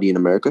wanted to study in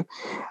America.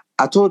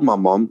 I told my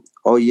mom,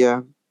 oh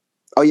yeah,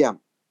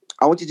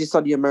 I wanted to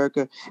study in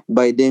America,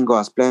 but it didn't go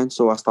as planned.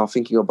 So I started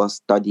thinking about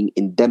studying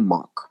in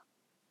Denmark.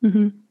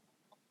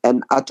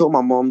 And I told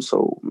my mom,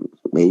 so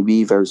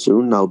maybe very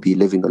soon I'll be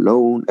living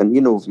alone. And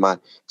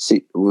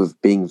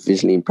with being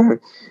visually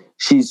impaired,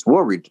 she's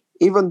worried,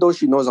 even though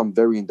she knows I'm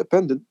very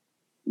independent.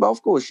 But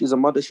of course, she's a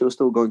mother, she was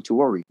still going to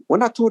worry.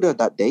 When I told her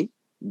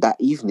that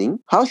evening,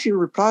 how she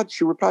replied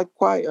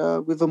quite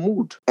with a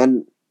mood.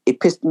 And it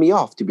pissed me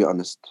off, to be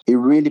honest. It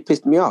really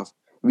pissed me off.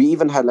 We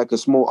even had like a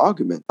small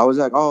argument. I was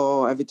like,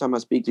 oh, every time I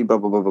speak to you, blah,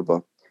 blah, blah, blah,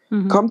 blah.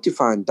 Come to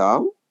find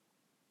out,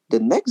 the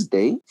next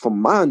day, from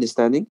my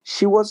understanding,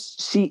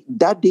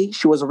 that day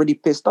she was already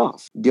pissed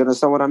off. Do you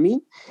understand what I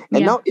mean?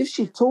 And now if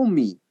she had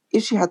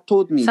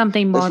told me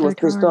something that she was bothered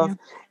pissed her,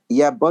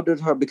 off, bothered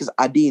her, because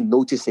I didn't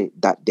notice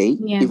it that day,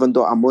 even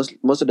though I most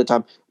of the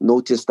time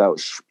noticed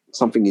that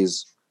something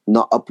is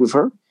not up with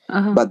her.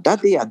 But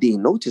that day I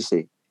didn't notice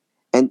it.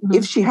 And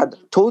if she had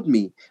told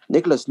me,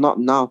 Nicholas, not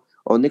now,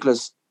 or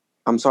Nicholas,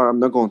 I'm sorry, I'm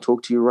not going to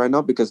talk to you right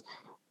now because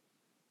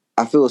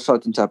I feel a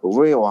certain type of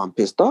way or I'm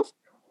pissed off,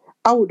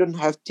 I wouldn't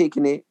have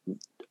taken it.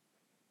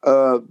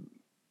 I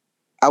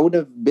would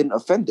have been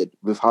offended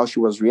with how she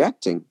was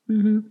reacting.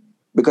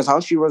 Because how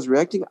she was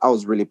reacting, I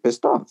was really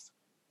pissed off.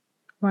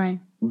 Right.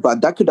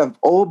 But that could have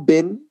all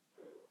been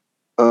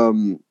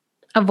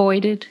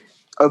avoided.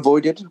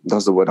 Avoided.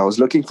 That's the word I was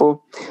looking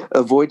for.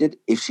 Avoided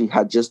if she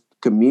had just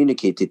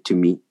communicated to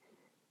me.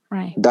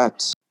 Right.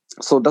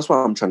 So that's what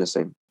I'm trying to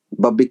say.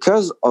 But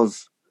because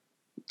of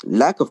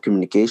lack of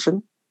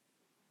communication,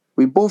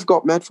 we both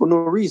got mad for no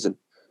reason.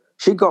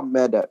 She got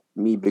mad at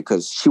me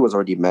because she was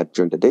already mad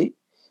during the day.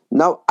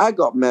 Now I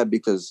got mad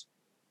because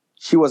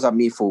she was at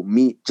me for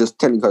me just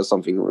telling her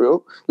something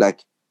real,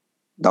 like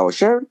that was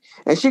sharing.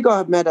 And she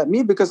got mad at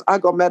me because I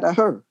got mad at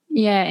her.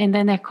 Yeah, and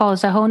then that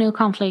caused a whole new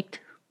conflict.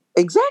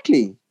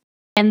 Exactly.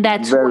 And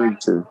that's very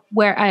true.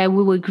 Where I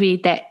will agree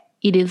that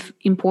it is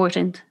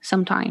important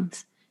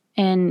sometimes.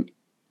 And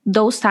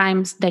those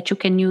times that you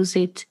can use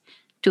it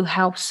to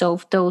help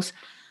solve those,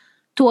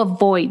 to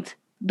avoid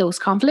those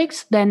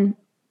conflicts, then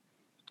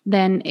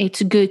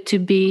it's good to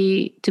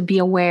be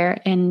aware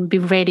and be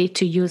ready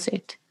to use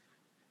it.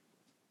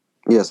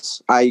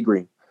 Yes, I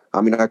agree.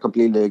 I mean, I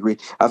completely agree.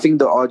 I think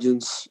the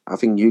audience, I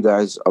think you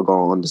guys are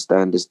going to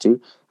understand this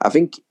too. I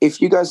think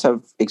if you guys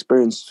have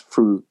experienced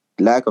through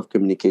lack of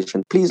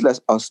communication, please let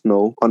us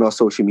know on our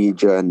social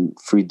media and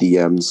through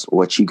DMs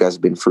what you guys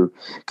been through.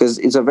 Because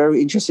it's a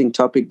very interesting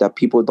topic that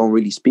people don't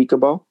really speak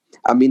about.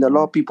 I mean, a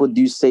lot of people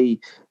do say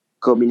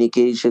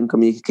communication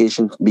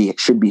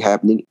should be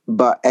happening,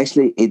 but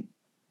actually it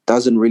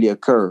doesn't really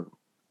occur.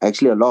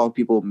 Actually, a lot of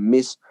people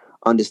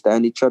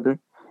misunderstand each other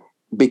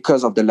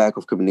because of the lack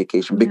of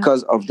communication,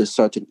 because of the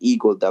certain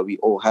ego that we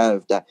all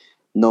have that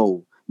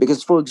no.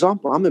 Because, for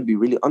example, I'm going to be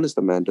really honest,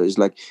 Amanda, it's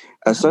like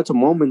a certain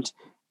moment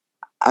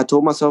I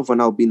told myself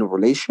when I'll be in a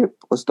relationship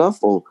or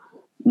stuff, or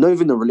not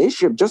even a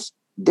relationship, just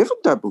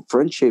different type of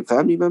friendship,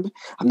 family member,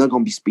 I'm not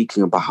going to be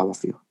speaking about how I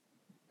feel.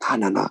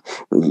 No.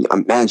 A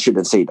man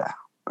shouldn't say that.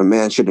 A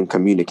man shouldn't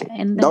communicate.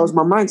 And that was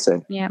my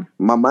mindset. Yeah.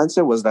 My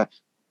mindset was that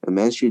a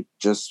man should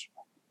just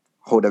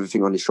hold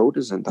everything on his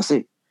shoulders and that's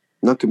it.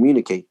 Not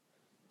communicate.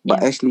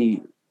 But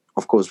actually,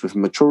 of course, with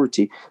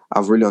maturity,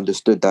 I've really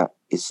understood that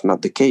it's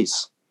not the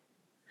case.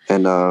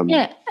 And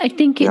I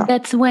think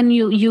that's when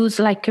you use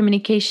like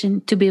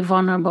communication to be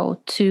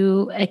vulnerable,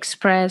 to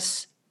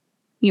express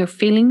your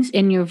feelings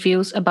and your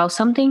views about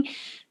something,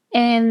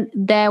 and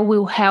that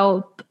will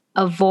help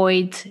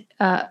avoid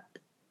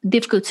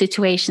difficult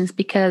situations,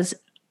 because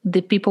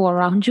the people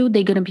around you,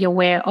 they're going to be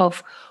aware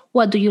of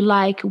what do you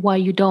like, why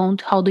you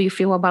don't, how do you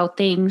feel about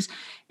things,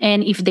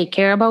 and if they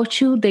care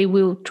about you, they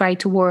will try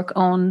to work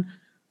on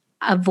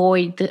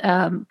avoid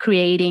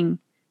creating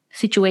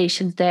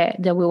situations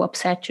that will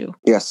upset you.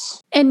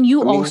 Yes. And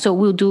you also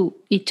will do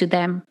it to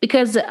them,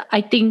 because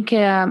I think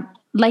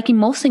like in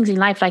most things in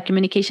life, like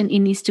communication,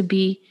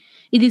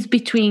 it is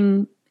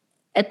between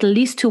at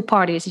least two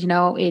parties.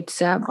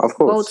 It's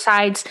both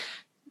sides.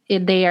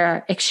 They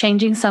are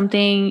exchanging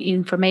something,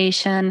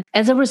 information.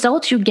 As a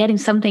result, you're getting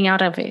something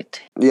out of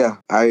it. Yeah,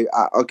 I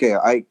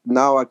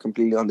now I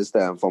completely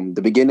understand from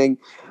the beginning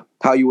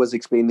how you was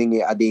explaining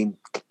it. I didn't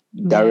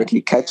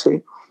directly catch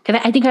it.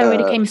 Because I think I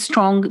already came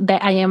strong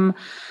that I am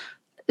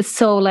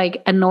so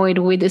like annoyed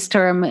with this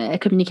term,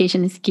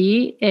 communication is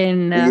key.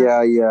 And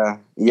yeah.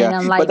 And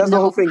I'm like, but that's the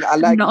whole thing. I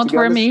like, not to be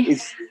for honest, me.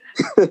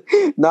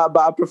 Nah, but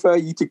I prefer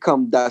you to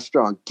come that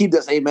strong. Keep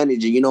the same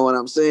energy. You know what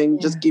I'm saying?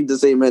 Yeah. Just keep the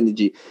same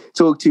energy.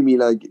 Talk to me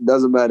like it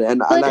doesn't matter.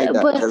 And I like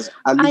that because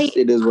at least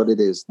it is what it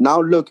is.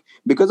 Now, look,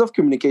 because of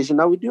communication,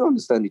 now we do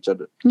understand each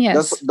other.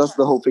 Yes. That's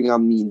the whole thing I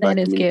mean by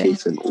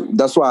communication. Good.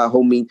 That's why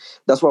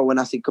that's why when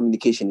I say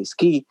communication is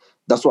key,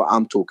 that's what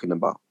I'm talking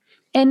about.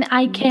 And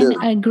I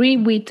can agree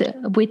with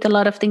a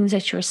lot of things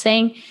that you're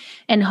saying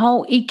and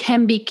how it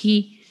can be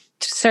key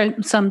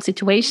to some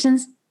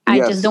situations. I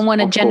just don't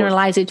want to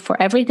generalize it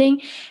for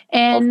everything.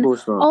 And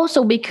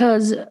also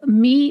because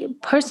me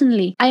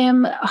personally, I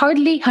am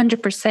hardly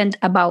 100%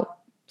 about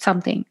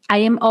something. I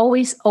am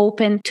always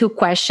open to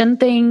question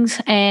things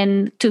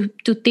and to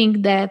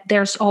think that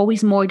there's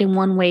always more than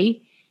one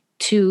way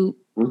to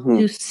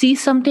see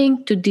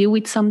something, to deal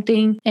with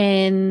something,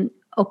 and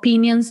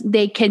opinions,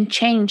 they can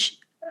change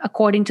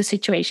according to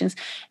situations.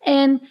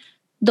 And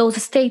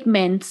those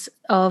statements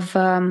of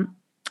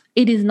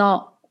it is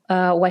not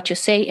what you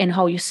say and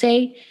how you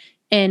say,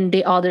 and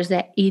the others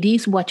that it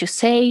is what you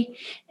say.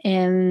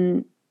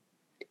 And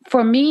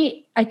for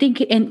me, I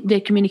think in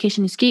the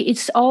communication is key.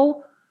 It's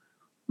all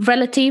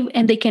relative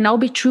and they can all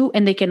be true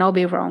and they can all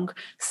be wrong.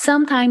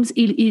 Sometimes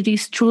it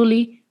is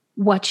truly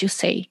what you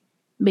say,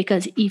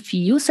 because if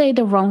you say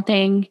the wrong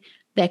thing,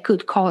 that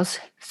could cause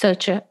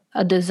such a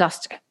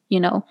disaster, you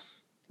know.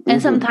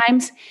 And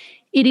sometimes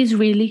it is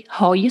really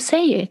how you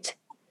say it.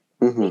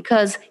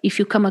 Because if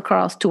you come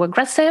across too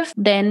aggressive,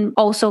 then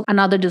also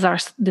another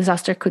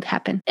disaster could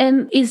happen.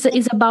 And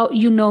it's about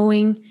you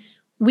knowing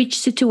which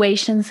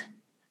situations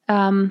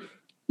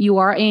you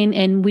are in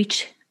and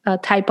which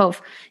type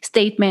of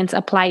statements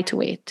apply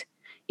to it.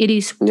 It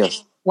is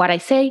what I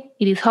say,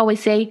 it is how I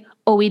say,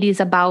 or it is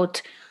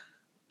about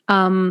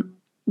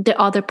the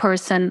other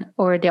person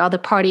or the other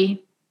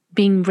party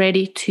being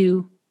ready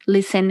to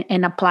listen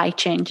and apply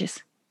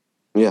changes.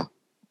 Yeah.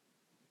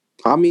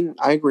 I mean,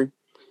 I agree.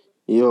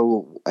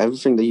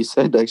 Everything that you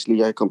said,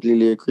 actually, I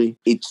completely agree.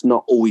 It's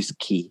not always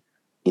key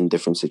in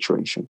different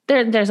situations.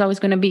 There's always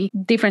going to be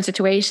different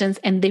situations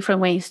and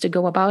different ways to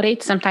go about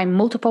it. Sometimes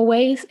multiple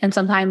ways and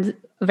sometimes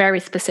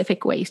very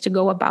specific ways to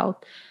go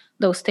about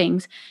those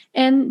things.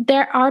 And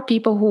there are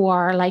people who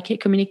are like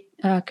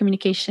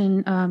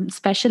communication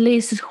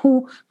specialists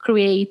who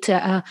create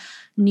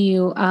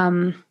new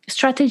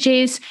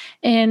strategies.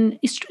 And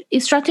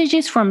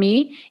strategies for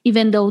me,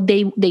 even though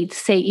they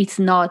say it's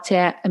not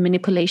a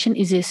manipulation,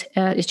 it's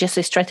just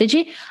a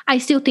strategy, I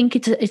still think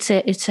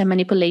it's a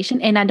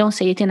manipulation, and I don't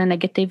say it in a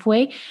negative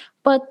way.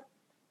 But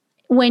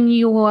when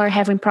you are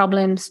having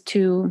problems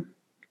to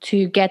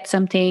get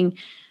something,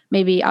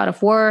 maybe out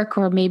of work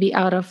or maybe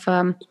out of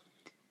I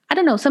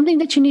don't know, something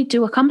that you need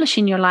to accomplish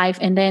in your life,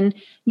 and then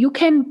you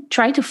can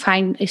try to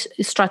find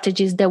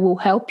strategies that will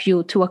help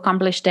you to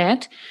accomplish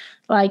that.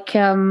 Like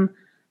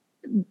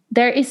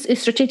there is a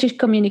strategic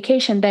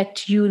communication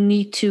that you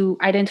need to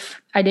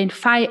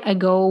identify a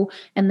goal,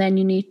 and then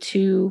you need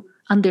to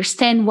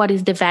understand what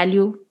is the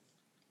value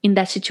in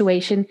that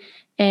situation,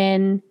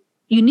 and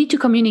you need to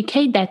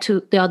communicate that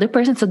to the other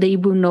person so they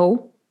will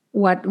know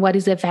what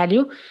is the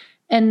value,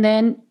 and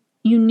then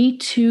you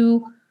need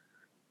to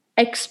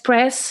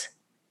express.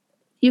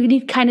 You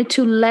need kind of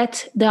to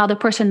let the other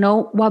person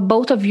know what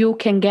both of you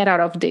can get out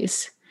of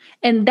this.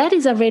 And that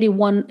is already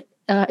one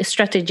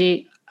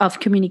strategy of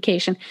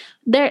communication.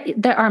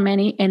 There are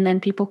many, and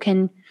then people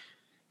can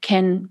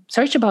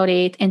search about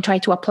it and try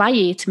to apply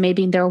it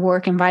maybe in their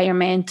work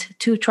environment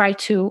to try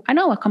to,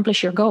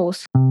 accomplish your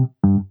goals.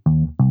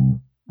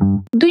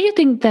 Do you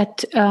think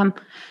that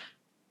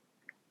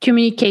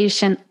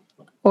communication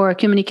or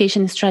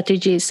communication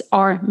strategies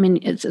are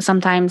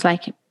sometimes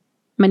like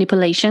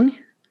manipulation?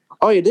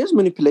 Oh, it is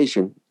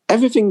manipulation.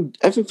 Everything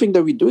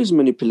that we do is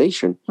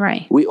manipulation.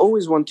 Right. We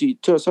always want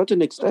to a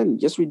certain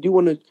extent. Yes, we do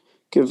want to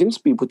convince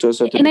people to a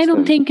certain extent. And I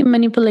don't think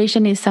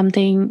manipulation is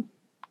something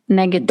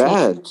negative.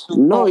 Bad.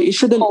 No, it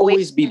shouldn't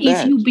always be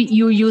bad. If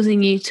you're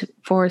using it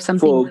for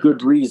something. For a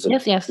good reason.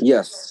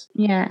 Yes.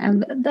 Yeah,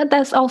 and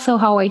that's also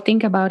how I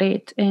think about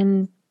it.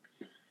 And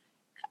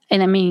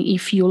I mean,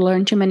 if you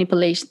learn to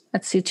manipulate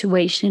a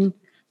situation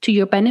to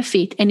your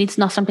benefit, and it's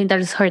not something that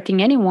is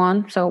hurting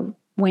anyone, so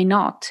why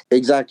not?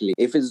 Exactly.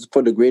 If it's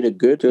for the greater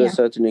good to a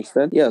certain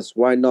extent, yes,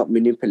 why not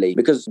manipulate?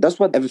 Because that's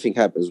what everything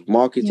happens.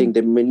 Marketing,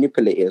 they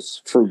manipulate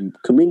us through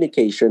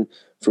communication,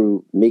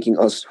 through making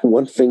us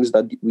want things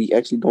that we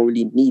actually don't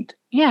really need.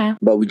 Yeah.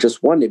 But we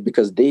just want it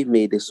because they've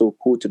made it so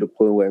cool to the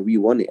point where we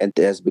want it. And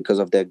that's because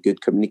of their good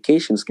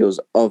communication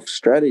skills, of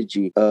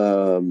strategy,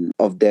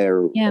 of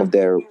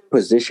their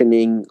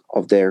positioning,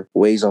 of their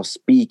ways of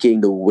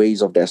speaking, the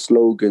ways of their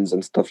slogans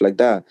and stuff like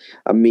that.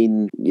 I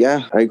mean,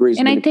 yeah, I agree.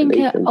 And I think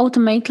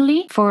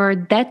ultimately, for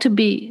that to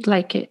be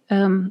like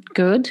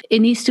good, it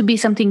needs to be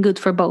something good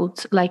for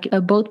both. Like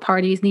both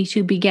parties need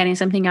to be getting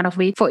something out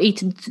of it for it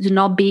to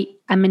not be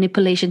a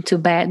manipulation too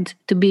bad,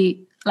 to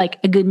be like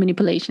a good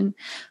manipulation,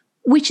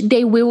 which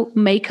they will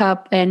make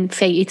up and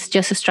say it's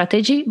just a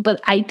strategy. But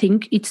I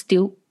think it's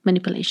still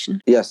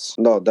manipulation. Yes,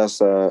 no,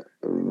 that's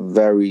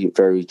very,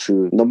 very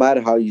true. No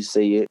matter how you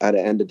say it, at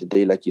the end of the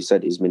day, like you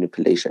said, is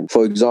manipulation.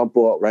 For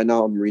example, right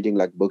now I'm reading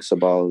like books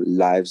about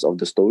lives of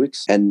the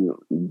Stoics, and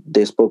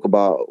they spoke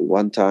about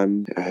one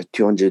time,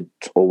 200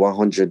 or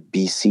 100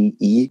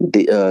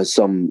 BCE,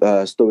 some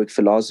Stoic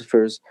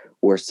philosophers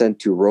were sent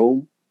to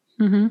Rome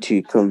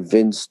to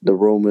convince the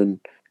Roman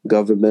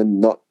government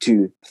not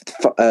to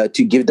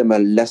give them a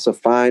lesser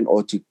fine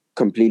or to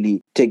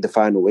completely take the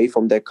fine away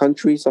from their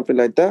country, something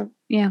like that.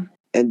 Yeah.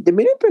 And they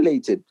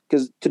manipulated,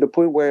 because to the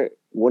point where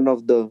one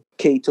of the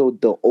Cato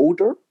the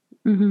Older,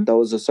 that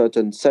was a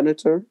certain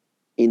senator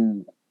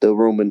in the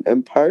Roman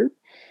Empire,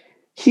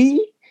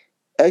 he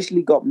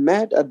actually got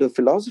mad at the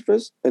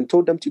philosophers and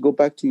told them to go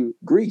back to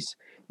Greece,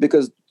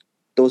 because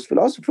those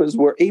philosophers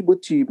were able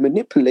to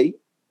manipulate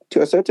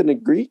to a certain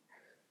degree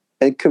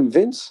and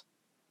convince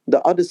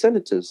the other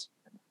senators.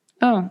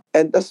 Oh.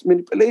 And that's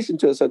manipulation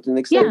to a certain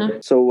extent. Yeah.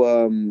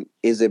 So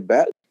is it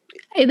bad?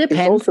 It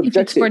depends. If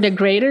it's for the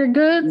greater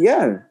good.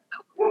 Yeah.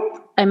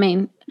 I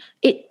mean,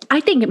 I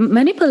think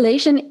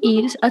manipulation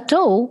is a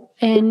tool,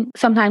 and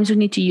sometimes we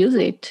need to use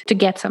it to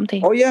get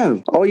something. Oh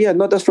yeah,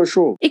 no, that's for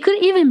sure. It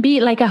could even be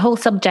like a whole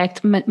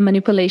subject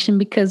manipulation,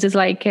 because it's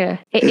like yeah,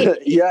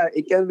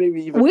 it can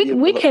maybe even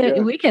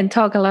we can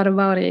talk a lot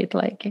about it,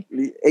 like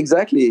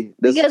exactly.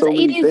 There's because so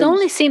many it is things.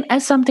 only seen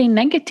as something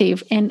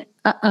negative, and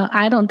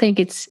I don't think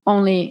it's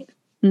only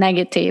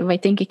negative. I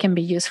think it can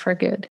be used for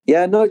good.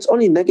 Yeah, no, it's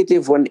only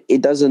negative when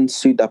it doesn't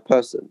suit that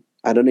person.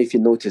 I don't know if you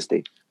noticed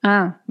it.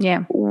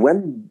 Yeah.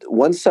 When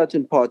one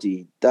certain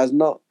party does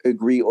not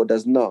agree or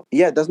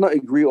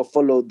agree or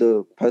follow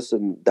the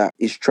person that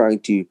is trying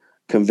to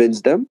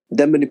convince them,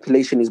 then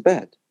manipulation is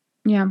bad.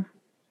 Yeah.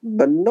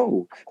 But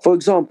no. For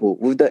example,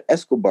 with the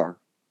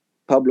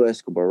Pablo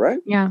Escobar, right?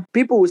 Yeah.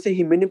 People would say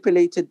he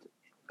manipulated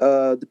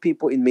the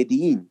people in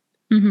Medellin.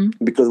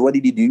 Because what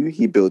did he do?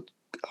 He built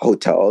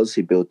hotels,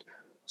 he built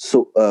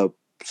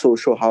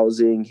social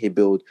housing, he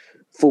built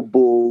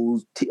football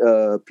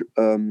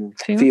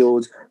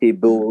fields, he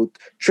built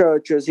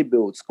churches, he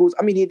built schools.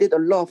 I mean, he did a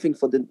lot of things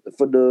for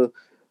the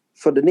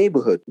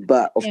neighborhood.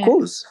 But of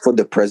course, for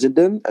the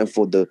president and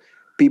for the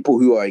people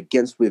who are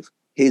against with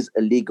his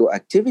illegal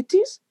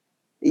activities,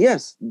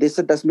 yes, they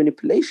said that's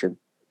manipulation.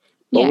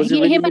 Yeah,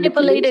 he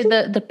manipulated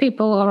the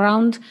people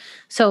around,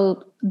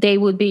 so they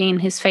would be in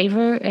his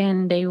favor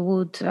and they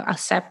would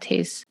accept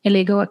his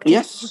illegal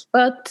activities. Yes,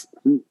 but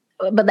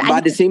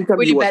at the same time,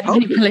 really bad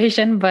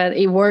manipulation, but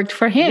it worked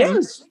for him.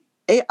 Yes.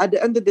 Hey, at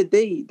the end of the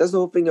day, that's the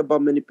whole thing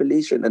about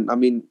manipulation, and I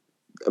mean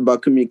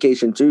about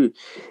communication too,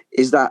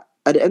 is that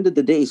at the end of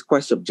the day, it's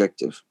quite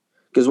subjective.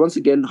 Because once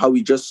again, how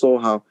we just saw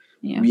how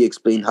we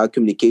explained how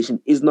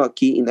communication is not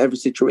key in every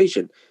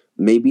situation.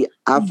 Maybe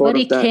I thought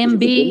of that. But it can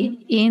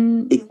be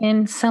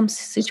in some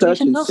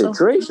situations also.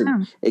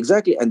 Yeah.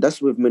 Exactly. And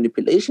that's with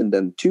manipulation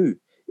then too,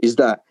 is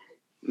that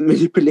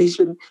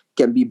manipulation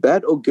can be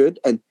bad or good,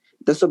 and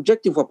the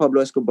subjective what Pablo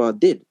Escobar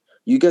did.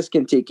 You guys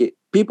can take it.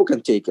 People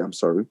can take it. I'm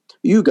sorry.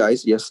 You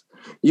guys, yes.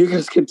 You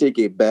guys can take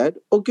it bad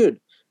or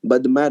good.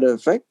 But the matter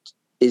of fact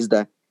is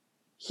that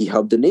he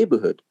helped the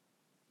neighborhood.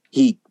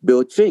 He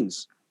built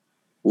things.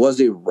 Was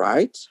it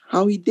right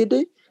how he did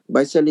it?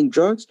 By selling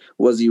drugs?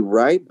 Was he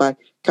right by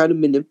kind of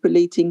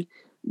manipulating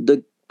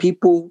the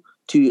people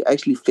to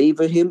actually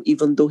favor him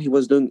even though he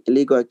was doing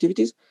illegal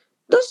activities?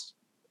 That's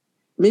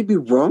maybe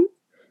wrong.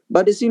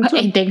 But at the same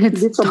time, I think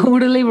it's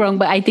totally wrong.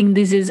 But I think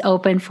this is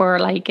open for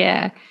like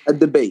a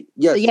debate.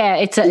 Yes. Yeah,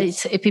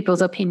 it's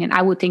people's opinion.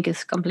 I would think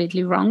it's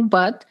completely wrong,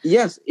 but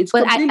yes, it's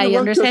completely wrong. I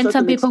understand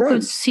some people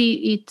extent. could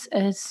see it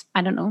as,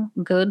 I don't know,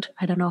 good.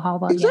 I don't know how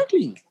about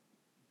exactly.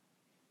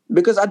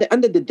 Because at the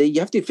end of the day,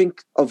 you have to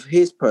think of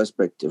his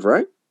perspective,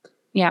 right?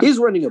 Yeah, he's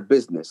running a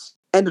business,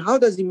 and how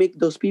does he make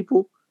those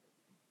people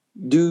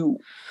do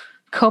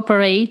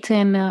cooperate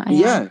and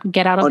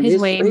get out of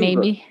his way? Favor.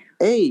 Maybe.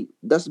 Hey,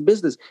 that's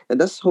business,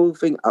 and that's the whole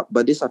thing.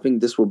 But I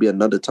think this will be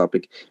another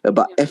topic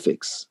about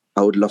ethics.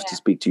 I would love to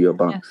speak to you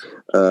about.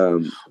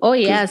 Yes.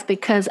 Yes,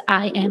 because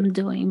I am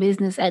doing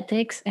business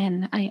ethics,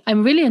 and I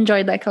really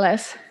enjoyed that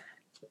class.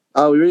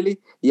 Oh, really?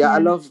 Yeah, I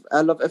love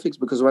ethics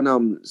because when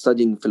I'm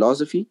studying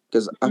philosophy,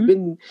 because I've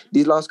been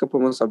these last couple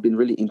of months I've been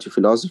really into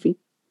philosophy,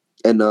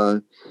 and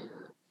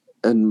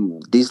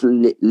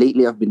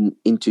lately I've been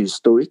into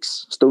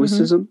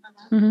stoicism.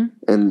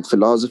 And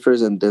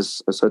philosophers, and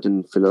there's a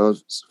certain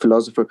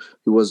philosopher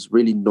who was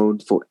really known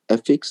for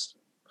ethics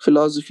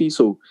philosophy,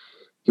 so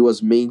he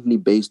was mainly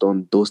based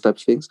on those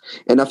types of things,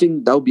 and I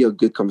think that would be a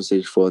good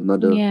conversation for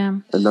another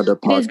podcast.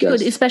 It is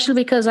good, especially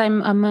because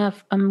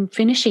I'm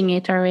finishing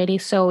it already,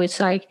 so it's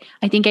like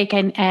I think I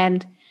can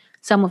add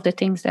some of the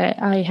things that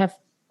I have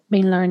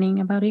been learning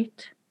about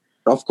it.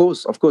 Of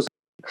course.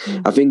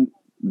 I think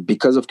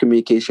because of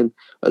communication,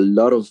 a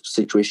lot of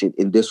situation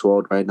in this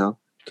world right now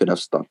could have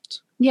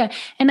stopped. Yeah,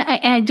 and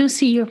I do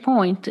see your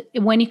point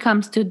when it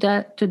comes to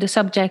the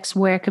subjects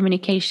where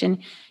communication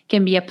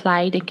can be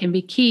applied and can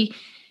be key.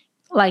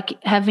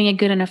 Like having a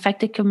good and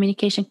effective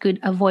communication could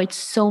avoid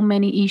so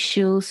many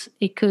issues.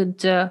 It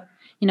could, and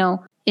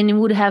it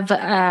would have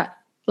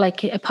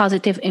like a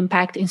positive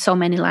impact in so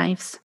many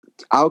lives.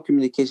 Our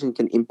communication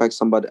can impact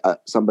somebody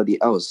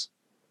else.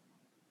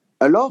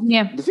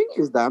 The thing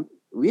is that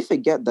we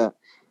forget that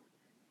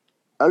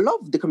a lot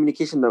of the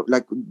communication that,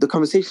 like the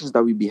conversations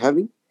that we be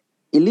having,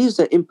 it leaves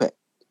an impact.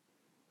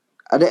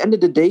 At the end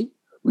of the day,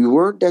 we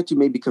weren't there to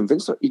maybe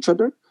convince each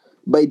other,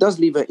 but it does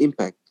leave an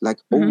impact. Like,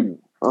 oh,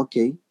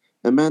 okay,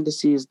 Amanda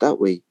sees that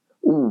way.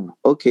 Oh,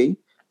 okay,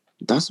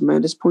 that's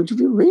Amanda's point of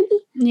view. Really?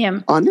 Yeah.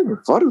 I never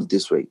thought of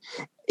this way.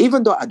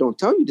 Even though I don't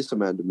tell you this,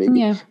 Amanda,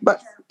 maybe,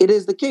 but it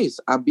is the case.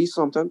 I'll be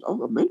sometimes,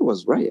 oh, Amanda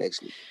was right,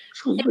 actually.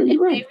 She was really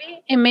right.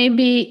 It may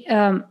be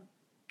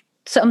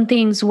some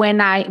things when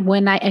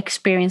I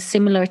experience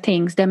similar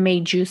things that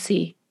made you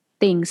see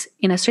things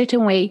in a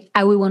certain way,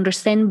 I will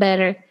understand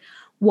better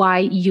why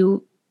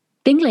you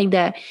think like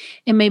that.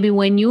 And maybe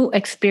when you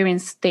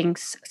experience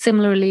things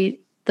similarly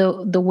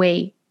the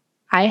way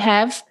I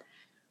have,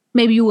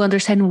 maybe you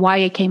understand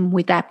why I came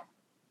with that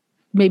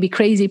maybe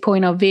crazy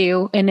point of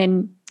view, and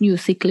then you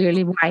see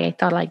clearly why I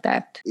thought like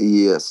that.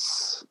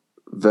 Yes,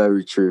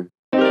 very true.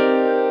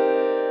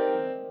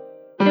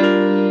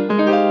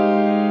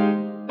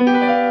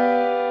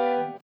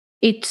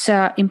 It's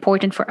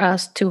important for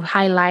us to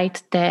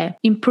highlight the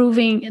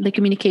improving the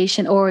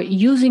communication or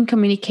using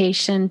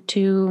communication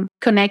to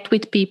connect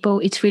with people.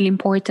 It's really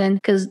important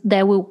because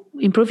that will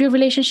improve your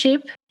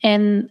relationship,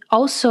 and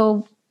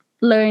also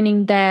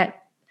learning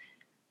that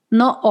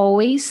not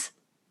always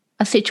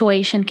a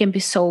situation can be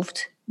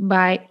solved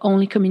by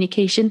only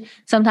communication.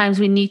 Sometimes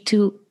we need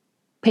to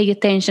pay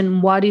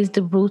attention. What is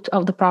the root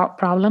of the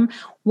problem?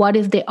 What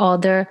is the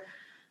other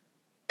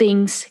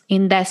things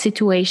in that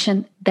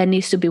situation that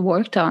needs to be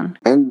worked on?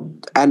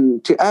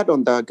 And to add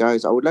on that,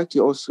 guys, I would like to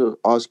also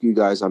ask you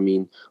guys, I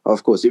mean,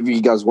 of course, if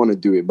you guys want to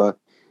do it, but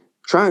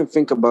try and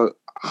think about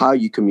how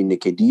you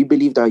communicate. Do you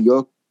believe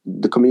that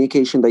the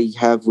communication that you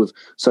have with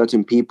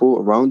certain people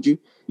around you,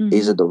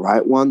 is it the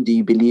right one? Do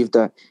you believe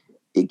that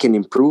it can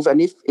improve?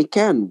 And if it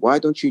can, why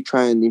don't you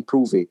try and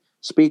improve it?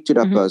 Speak to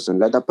that person.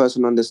 Let that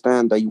person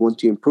understand that you want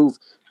to improve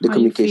the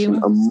communication.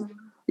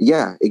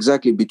 Yeah,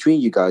 exactly, between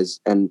you guys,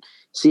 and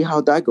see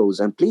how that goes.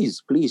 And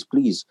please, please,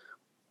 please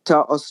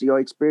tell us your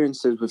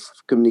experiences with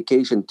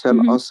communication.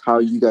 Tell us how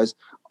you guys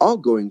are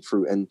going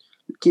through, and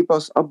keep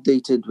us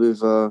updated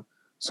with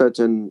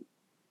certain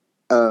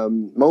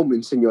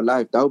moments in your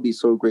life. That would be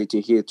so great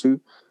to hear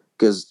too,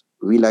 because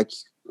we like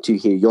to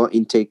hear your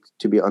intake,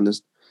 to be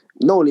honest.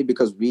 Not only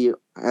because we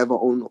have our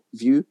own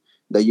view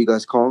that you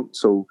guys can't.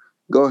 So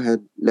go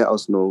ahead, let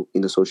us know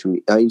in the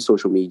in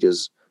social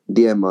medias,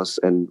 DM us,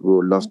 and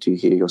we'll love to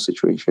hear your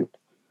situation.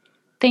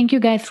 Thank you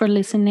guys for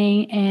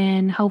listening,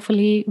 and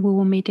hopefully we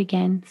will meet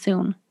again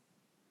soon.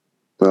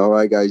 All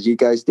right, guys, you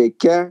guys take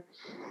care.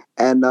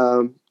 And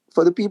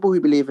for the people who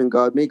believe in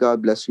God, may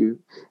God bless you.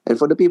 And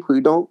for the people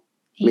who don't,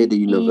 may the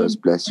universe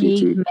bless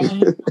you too.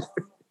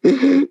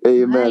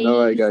 Amen.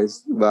 All right,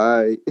 guys.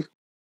 Bye.